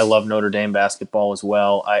 I love Notre Dame basketball as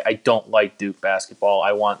well. I don't like Duke basketball.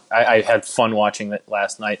 I had fun watching it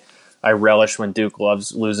last night. I relish when Duke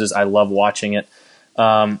loses. I love watching it.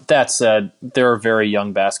 That said, they're a very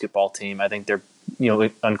young basketball team. I think they're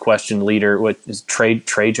unquestioned leader. What is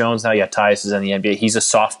Trey Jones now? Yeah, Tyus is in the NBA. He's a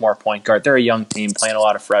sophomore point guard. They're a young team playing a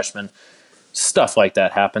lot of freshmen. Stuff like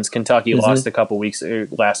that happens. Kentucky lost a couple weeks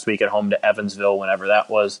last week at home to Evansville, whenever that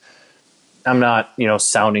was. I'm not,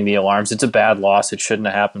 sounding the alarms. It's a bad loss. It shouldn't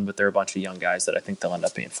have happened, but they're a bunch of young guys that I think they'll end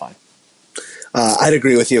up being fine. I'd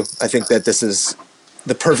agree with you. I think that this is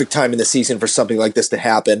the perfect time in the season for something like this to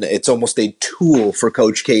happen. It's almost a tool for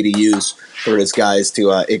Coach K to use for his guys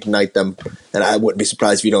to ignite them. And I wouldn't be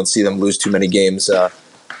surprised if you don't see them lose too many games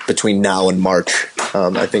between now and March.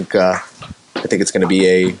 I think it's going to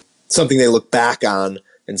be something they look back on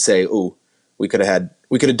and say, "Ooh, we could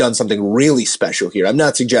have done something really special here." I'm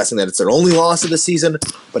not suggesting that it's their only loss of the season,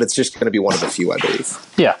 but it's just going to be one of the few, I believe.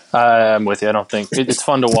 Yeah, I'm with you. I don't think it's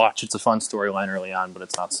fun to watch. It's a fun storyline early on, but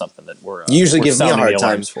it's not something that we're usually give me a hard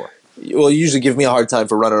time for. Well, you usually give me a hard time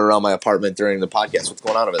for running around my apartment during the podcast. What's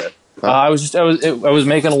going on over there? Huh? I was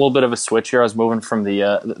making a little bit of a switch here. I was moving from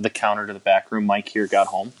the counter to the back room. Mike here got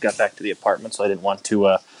back to the apartment, so I didn't want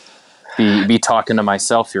to be talking to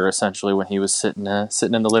myself here essentially when he was sitting in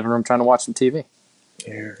the living room trying to watch some TV.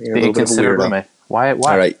 You're a little bit of a weirdo. Why?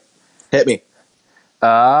 All right, hit me.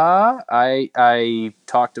 I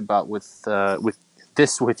talked about with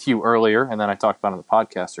you earlier, and then I talked about on the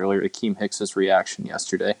podcast earlier. Akeem Hicks's reaction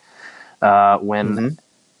yesterday when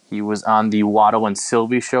he was on the Waddle and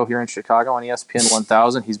Sylvie show here in Chicago on ESPN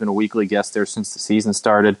 1000. He's been a weekly guest there since the season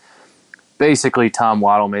started. Basically, Tom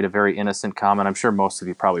Waddle made a very innocent comment. I'm sure most of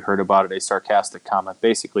you probably heard about it, a sarcastic comment,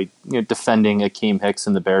 basically defending Akeem Hicks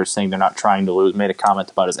and the Bears, saying they're not trying to lose, made a comment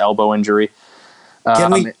about his elbow injury.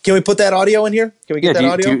 Can we put that audio in here? Can we get that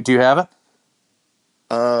audio? Do you have it?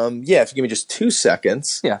 Yeah, if you give me just 2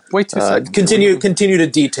 seconds. Yeah, wait 2 seconds. Continue to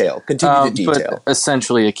detail. But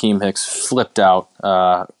essentially, Akeem Hicks flipped out.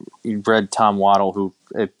 You read Tom Waddle, who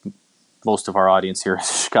most of our audience here in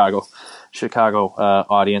Chicago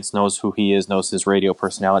audience knows who he is, knows his radio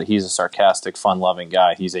personality. He's a sarcastic, fun-loving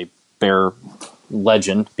guy. He's a Bear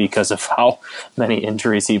legend because of how many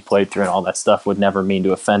injuries he played through and all that stuff. Would never mean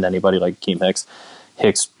to offend anybody like Akeem Hicks.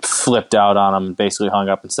 Hicks flipped out on him and basically hung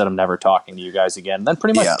up and said, "I'm never talking to you guys again." Then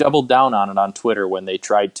pretty much doubled down on it on Twitter when they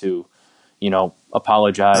tried to,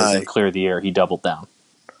 apologize and clear the air. He doubled down.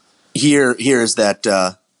 Here's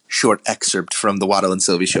that short excerpt from the Waddle and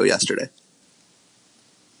Sylvie show yesterday.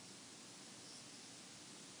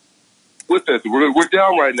 With us, we're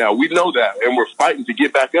down right now. We know that, and we're fighting to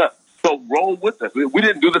get back up. So roll with us. We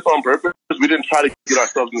didn't do this on purpose. We didn't try to get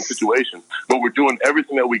ourselves in a situation, but we're doing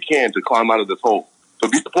everything that we can to climb out of this hole. So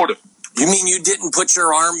be supportive. You mean you didn't put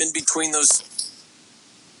your arm in between those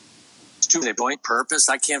two? They point purpose.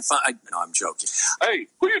 I can't find. No, I'm joking. Hey,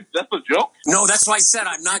 that's a joke? No, that's why I said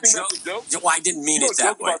I'm not joking. Well, I didn't mean it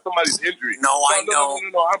that way. About somebody's injury. No, I know.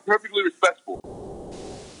 No. I'm perfectly respectful.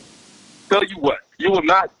 Tell you what, you will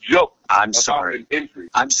not joke. I'm sorry. An injury.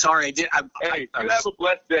 I'm sorry. I did. Hey, you have a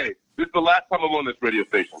blessed day. This is the last time I'm on this radio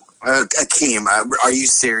station. Akeem, are you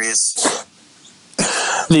serious?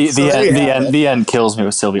 The end kills me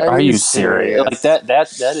with Sylvie. Are you serious? Like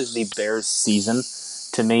that is the Bears season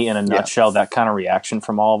to me in a nutshell. That kind of reaction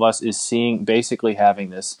from all of us is basically having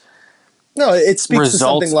this No, it speaks to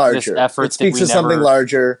something larger. It speaks to something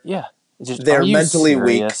larger. Yeah. They're mentally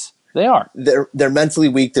weak. They are. They're mentally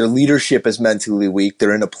weak. Their leadership is mentally weak.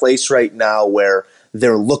 They're in a place right now where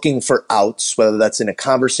they're looking for outs, whether that's in a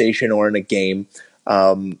conversation or in a game.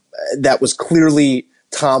 That was clearly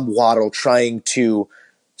Tom Waddle trying to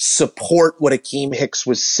support what Akiem Hicks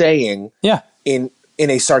was saying in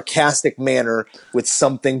a sarcastic manner with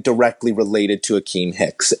something directly related to Akiem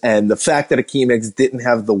Hicks. And the fact that Akiem Hicks didn't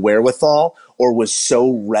have the wherewithal or was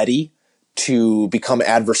so ready to become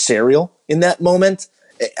adversarial in that moment,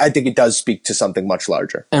 I think it does speak to something much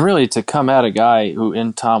larger. And really, to come at a guy who,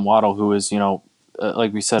 in Tom Waddle, who is,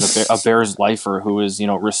 like we said, a Bears lifer, who is,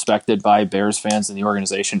 respected by Bears fans in the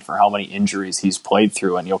organization for how many injuries he's played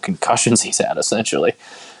through and, concussions he's had, essentially.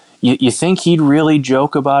 You think he'd really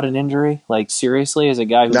joke about an injury? Like, seriously, as a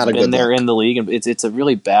guy who's been there in the league? And it's a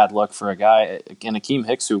really bad look for a guy, again, Akiem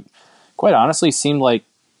Hicks, who, quite honestly, seemed like,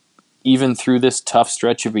 even through this tough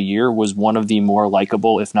stretch of a year, was one of the more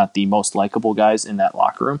likable, if not the most likable guys in that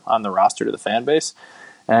locker room on the roster to the fan base.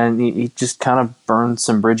 And he just kind of burned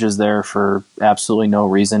some bridges there for absolutely no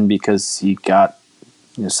reason because he got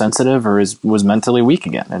sensitive or was mentally weak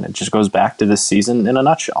again. And it just goes back to this season in a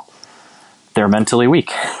nutshell. They're mentally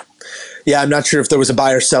weak. Yeah, I'm not sure if there was a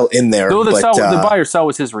buy or sell in there. No, the buy or sell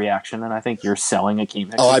was his reaction, and I think you're selling Akiem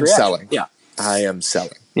Hicks' I'm reaction. selling. Yeah. I am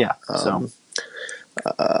selling. Yeah,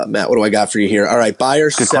 Matt, what do I got for you here? All right, buy or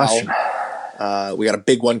Good sell. question. We got a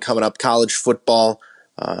big one coming up, college football.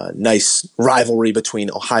 Nice rivalry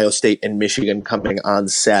between Ohio State and Michigan coming on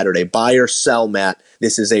Saturday. Buy or sell, Matt?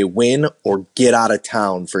 This is a win or get out of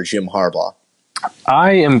town for Jim Harbaugh.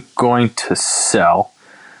 I am going to sell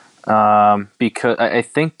because I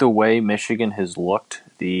think the way Michigan has looked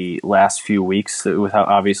the last few weeks, with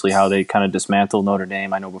how they kind of dismantled Notre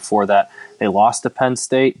Dame. I know before that they lost to Penn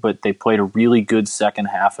State, but they played a really good second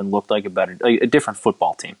half and looked like a different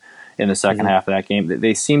football team in the second half of that game.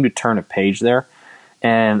 They seem to turn a page there.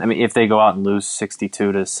 And I mean, if they go out and lose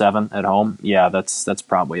 62-7 at home, yeah, that's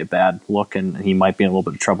probably a bad look, and he might be in a little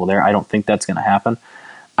bit of trouble there. I don't think that's going to happen.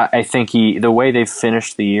 I think the way they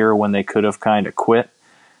finished the year when they could have kind of quit,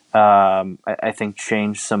 I think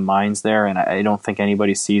changed some minds there, and I don't think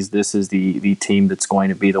anybody sees this as the team that's going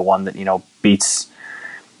to be the one that beats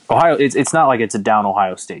Ohio. It's not like it's a down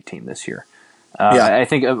Ohio State team this year. I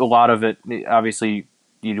think a lot of it, obviously,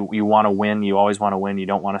 you want to win. You always want to win. You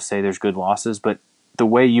don't want to say there's good losses, but the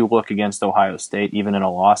way you look against Ohio State, even in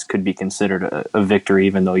a loss, could be considered a victory,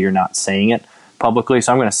 even though you're not saying it publicly.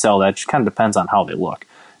 So I'm going to sell that. It just kind of depends on how they look.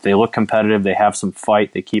 If they look competitive, they have some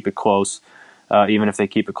fight, they keep it close. Even if they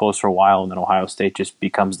keep it close for a while, and then Ohio State just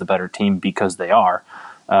becomes the better team because they are.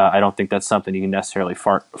 I don't think that's something you can necessarily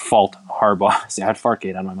fault Harbaugh. See, I had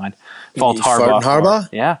Fartgate on my mind. Fault Harbaugh.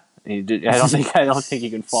 Yeah, I don't think you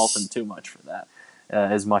can fault him too much for that.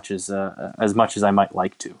 As much as I might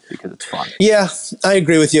like to, because it's fun. Yeah, I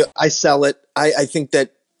agree with you. I sell it. I think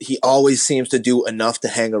that he always seems to do enough to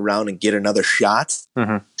hang around and get another shot.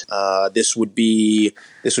 Mm-hmm. This would be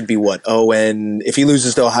what? And if he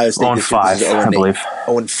loses to Ohio State, 0-5, I believe.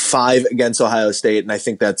 0-5 against Ohio State, and I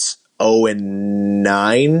think that's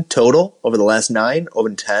 0-9 total over the last 9,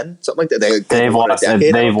 0-10, something like that.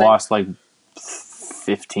 They've lost like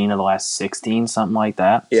 15 of the last 16, something like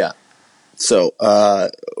that. Yeah. So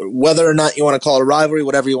whether or not you want to call it a rivalry,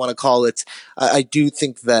 whatever you want to call it, I do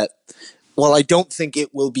think that, while I don't think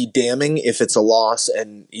it will be damning if it's a loss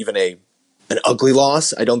and even an ugly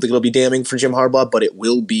loss, I don't think it'll be damning for Jim Harbaugh, but it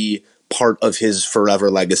will be part of his forever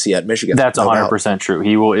legacy at Michigan. That's 100% true.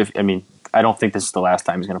 He will. I don't think this is the last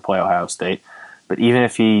time he's going to play Ohio State, but even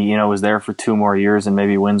if he was there for 2 more years and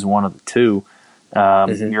maybe wins one of the 2,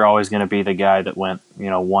 you're always going to be the guy that went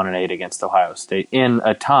 1-8 against Ohio State in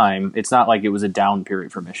a time. It's not like it was a down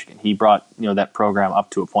period for Michigan. He brought that program up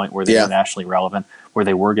to a point where they were nationally relevant, where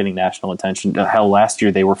they were getting national attention. Hell, last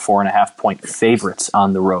year they were 4.5-point favorites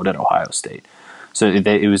on the road at Ohio State. So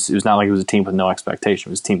it was not like it was a team with no expectation.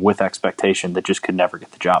 It was a team with expectation that just could never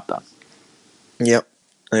get the job done. Yep,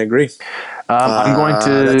 I agree. I'm going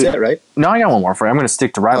to. That's it, right? No, I got one more for you. I'm going to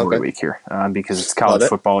stick to rivalry week here because it's college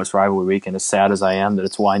football. It's rivalry week, and as sad as I am that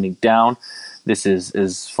it's winding down, this is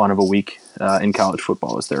as fun of a week in college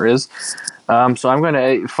football as there is. So I'm going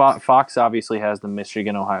to. Fox obviously has the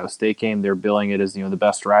Michigan-Ohio State game. They're billing it as the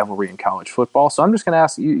best rivalry in college football. So I'm just going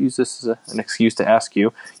to use this as an excuse to ask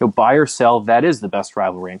you, buy or sell. That is the best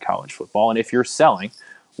rivalry in college football, and if you're selling,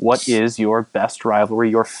 what is your best rivalry,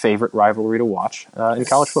 your favorite rivalry to watch in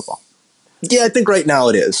college football? Yeah, I think right now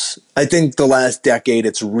it is. I think the last decade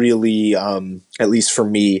it's really, at least for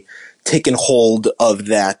me, taken hold of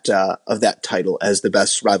that title as the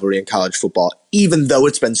best rivalry in college football. Even though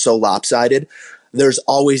it's been so lopsided, there's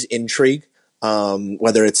always intrigue.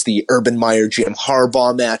 Whether it's the Urban Meyer Jim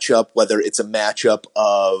Harbaugh matchup, whether it's a matchup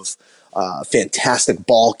of fantastic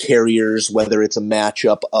ball carriers, whether it's a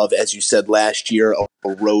matchup of, as you said last year, a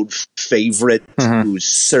road favorite who's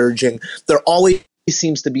surging. There always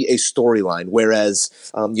seems to be a storyline, whereas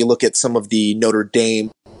you look at some of the Notre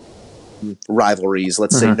Dame rivalries,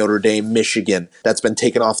 let's say Notre Dame Michigan, that's been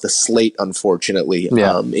taken off the slate, unfortunately,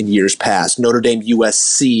 in years past. Notre Dame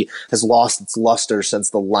USC has lost its luster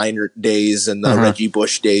since the Leinart days and the Reggie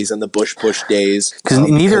Bush days and the Bush days. Because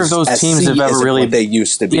neither of those teams have ever really, they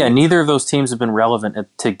used to be. Yeah, neither of those teams have been relevant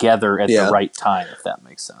together at the right time, if that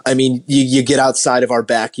makes sense. I mean, you get outside of our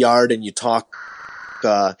backyard and you talk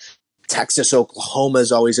Texas, Oklahoma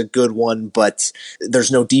is always a good one, but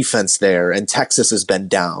there's no defense there, and Texas has been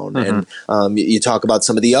down. And you talk about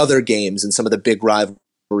some of the other games and some of the big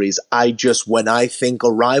rivalries. When I think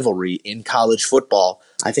a rivalry in college football,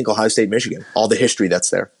 I think Ohio State, Michigan, all the history that's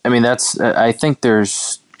there. I mean, I think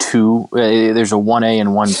there's two. There's a 1A and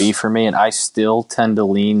 1B for me, and I still tend to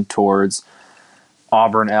lean towards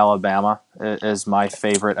Auburn, Alabama as my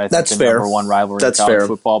favorite. I think that's the fair. Number one rivalry in college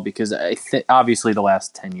football, because I think obviously the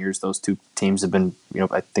last 10 years those two teams have been,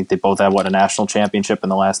 I think they both have a national championship in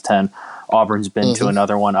the last 10. Auburn's been to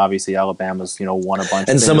another one. Obviously Alabama's won a bunch.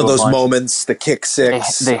 And some of those moments, the kick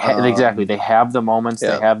six, exactly. They have the moments.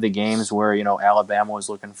 They have the games where Alabama was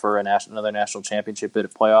looking for another national championship at a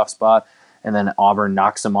playoff spot, and then Auburn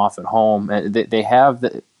knocks them off at home. They have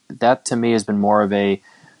that. To me has been more of a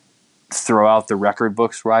throw out the record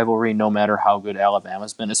books rivalry, no matter how good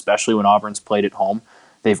Alabama's been, especially when Auburn's played at home.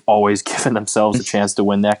 They've always given themselves a chance to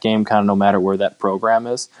win that game, kind of no matter where that program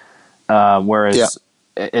is. Whereas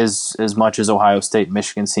as much as Ohio State,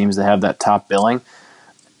 Michigan seems to have that top billing,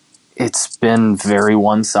 it's been very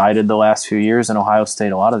one-sided the last few years, and Ohio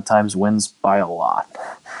State a lot of the times wins by a lot.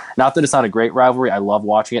 Not that it's not a great rivalry. I love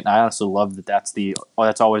watching it, and I honestly love that that's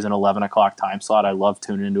always an 11 o'clock time slot. I love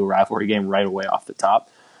tuning into a rivalry game right away off the top.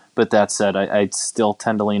 But that said, I still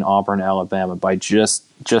tend to lean Auburn, Alabama by just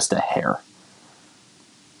a hair.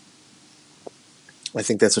 I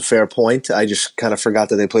think that's a fair point. I just kind of forgot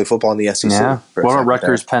that they play football in the SEC. Yeah. What about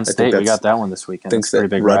Rutgers, Penn State? We got that one this weekend. It's pretty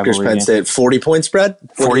big Rutgers, Penn State. 40-point spread?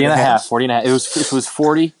 40 and a half. 40 and a half. It was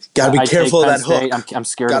 40. Got to be careful of that hook. I'm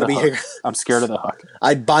scared of the hook. I'm scared of the hook.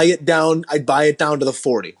 I'd buy it down to the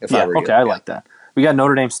 40 if I were you. Okay, I like that. We got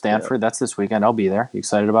Notre Dame, Stanford. That's this weekend. I'll be there. You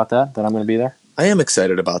excited about that? That I'm going to be there? I am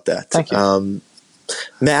excited about that. Thank you.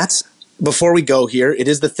 Matt, before we go here, it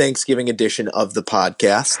is the Thanksgiving edition of the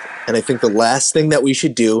podcast, and I think the last thing that we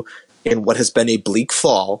should do in what has been a bleak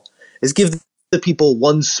fall is give the people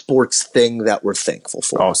one sports thing that we're thankful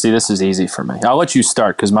for. Oh, see, this is easy for me. I'll let you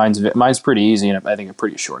start because mine's pretty easy and I think a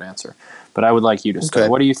pretty short answer. But I would like you to start. Okay.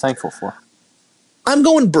 What are you thankful for? I'm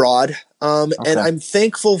going broad, and I'm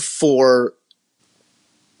thankful for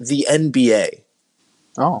the NBA.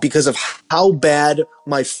 Oh. Because of how bad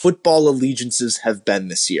my football allegiances have been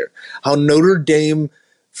this year. How Notre Dame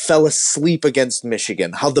fell asleep against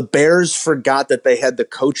Michigan. How the Bears forgot that they had the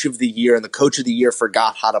coach of the year, and the coach of the year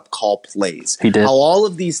forgot how to call plays. He did. How all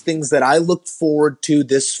of these things that I looked forward to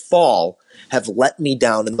this fall have let me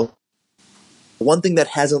down. And the one thing that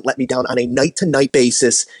hasn't let me down on a night-to-night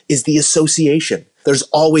basis is the association. There's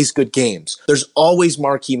always good games. There's always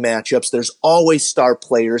marquee matchups. There's always star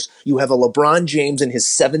players. You have a LeBron James in his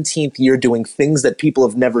 17th year doing things that people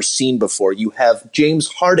have never seen before. You have James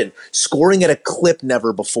Harden scoring at a clip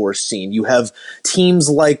never before seen. You have teams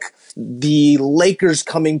like the Lakers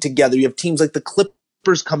coming together. You have teams like the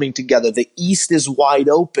Clippers coming together. The East is wide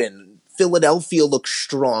open. Philadelphia looks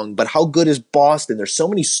strong, but how good is Boston? There's so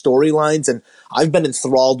many storylines, and I've been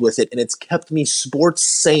enthralled with it, and it's kept me sports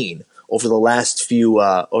sane over the last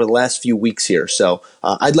few weeks here. So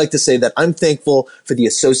I'd like to say that I'm thankful for the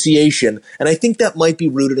association, and I think that might be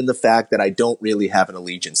rooted in the fact that I don't really have an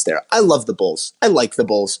allegiance there. I love the Bulls. I like the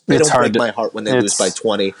Bulls. They don't break my heart when they lose by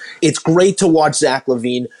 20. It's great to watch Zach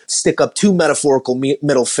LaVine stick up two metaphorical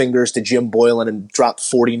middle fingers to Jim Boylan and drop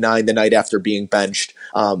 49 the night after being benched.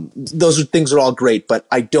 Those things are all great, but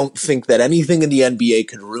I don't think that anything in the NBA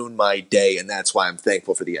could ruin my day, and that's why I'm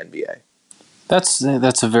thankful for the NBA. That's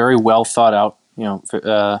a very well thought out,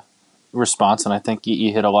 response, and I think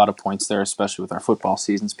you hit a lot of points there, especially with our football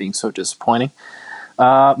seasons being so disappointing.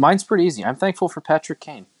 Mine's pretty easy. I'm thankful for Patrick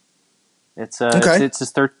Kane. It's his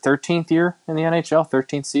 13th year in the NHL,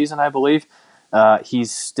 13th season, I believe.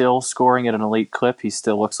 He's still scoring at an elite clip. He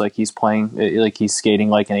still looks like he's playing, like he's skating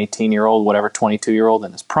like an 18-year-old, whatever, 22-year-old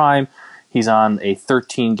in his prime. He's on a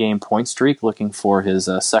 13-game point streak, looking for his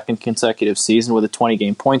second consecutive season with a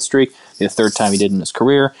 20-game point streak, the third time he did in his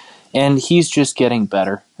career. And he's just getting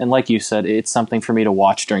better. And like you said, it's something for me to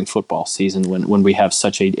watch during football season when we have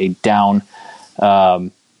such a down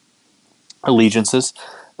allegiances.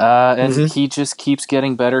 And he just keeps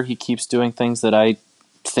getting better. He keeps doing things that I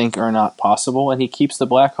think are not possible, and he keeps the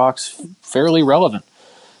Blackhawks fairly relevant.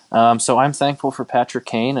 So I'm thankful for Patrick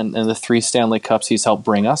Kane and the 3 Stanley Cups he's helped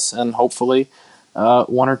bring us, and hopefully 1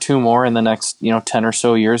 or 2 more in the next 10 or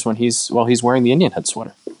so years when he's wearing the Indian head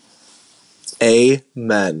sweater.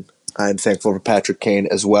 Amen. I'm thankful for Patrick Kane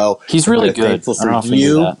as well. He's really good. Thankful for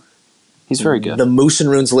you. He's very good. The Moose and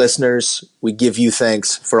Runes listeners, we give you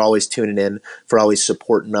thanks for always tuning in, for always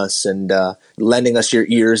supporting us, and lending us your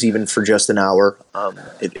ears even for just an hour.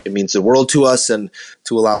 It means the world to us, and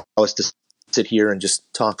to allow us to sit here and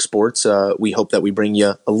just talk sports. We hope that we bring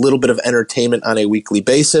you a little bit of entertainment on a weekly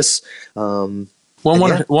basis. One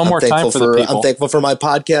more time for the people. I'm thankful for my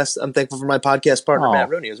podcast. I'm thankful for my podcast partner, Matt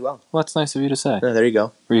Rooney, as well. Well, that's nice of you to say. Yeah, there you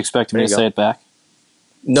go. Were you expecting me to say it back?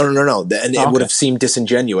 No. And it would have seemed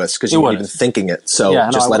disingenuous because you weren't even thinking it. So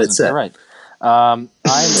just let it sit. Right. You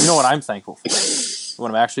know what I'm thankful for? What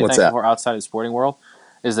I'm actually thankful for outside of the sporting world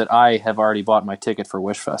is that I have already bought my ticket for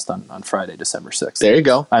Wishfest on Friday, December 6th. There you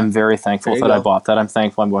go. I'm very thankful that I bought that. I'm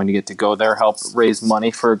thankful I'm going to get to go there, help raise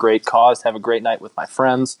money for a great cause, have a great night with my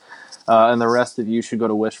friends. And the rest of you should go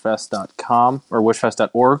to wishfest.com or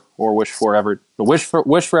wishfest.org or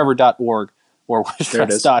wishforever.org or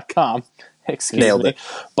wishfest.com. Nailed it.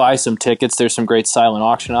 Buy some tickets. There's some great silent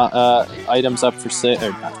auction items up for sale,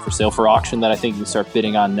 or not for sale, for auction that I think you can start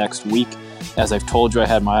bidding on next week. As I've told you, I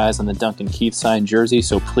had my eyes on the Duncan Keith signed jersey,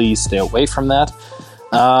 so please stay away from that.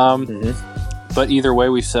 But either way,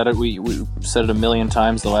 we've said it. We said it a million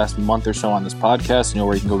times the last month or so on this podcast. You know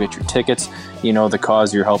where you can go get your tickets. You know the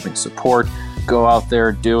cause you're helping support. Go out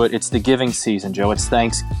there, do it. It's the giving season, Joe. It's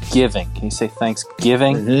Thanksgiving. Can you say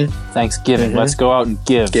Thanksgiving? Thanksgiving. Let's go out and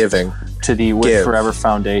give. Giving. To the Wish Forever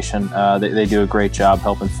Foundation. They do a great job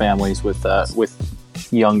helping families with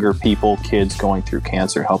younger people, kids going through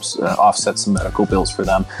cancer, helps offset some medical bills for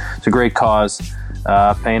them. It's a great cause,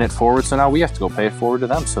 paying it forward. So now we have to go pay it forward to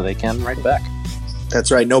them so they can write it back.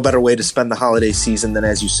 That's right. No better way to spend the holiday season than,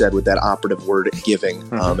 as you said, with that operative word, giving.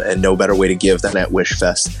 And no better way to give than at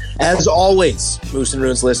Wishfest. As always, Moose and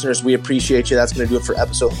Runes listeners, we appreciate you. That's going to do it for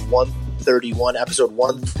episode 131. Episode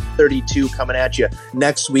 132 coming at you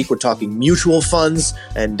next week. We're talking mutual funds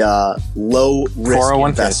and low risk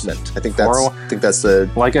investment. I think that's the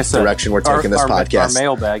direction we're taking this podcast. Our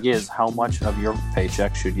mailbag is how much of your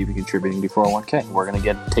paycheck should you be contributing to 401k? We're going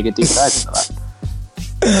to take a deep dive into that.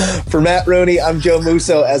 For Matt Rooney, I'm Joe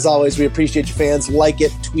Musso. As always, we appreciate you fans. Like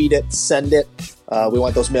it, tweet it, send it. We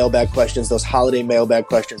want those mailbag questions. Those holiday mailbag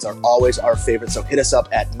questions are always our favorite. So hit us up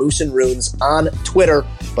at Moose and Runes on Twitter.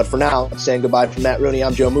 But for now, saying goodbye from Matt Rooney,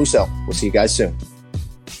 I'm Joe Musso. We'll see you guys soon.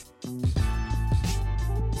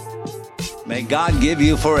 May God give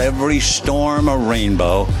you for every storm a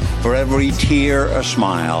rainbow, for every tear a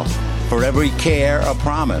smile, for every care a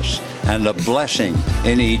promise, and a blessing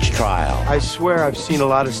in each trial. I swear I've seen a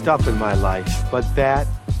lot of stuff in my life, but that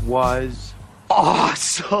was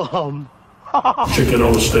awesome. Chicken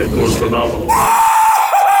on a stick was phenomenal.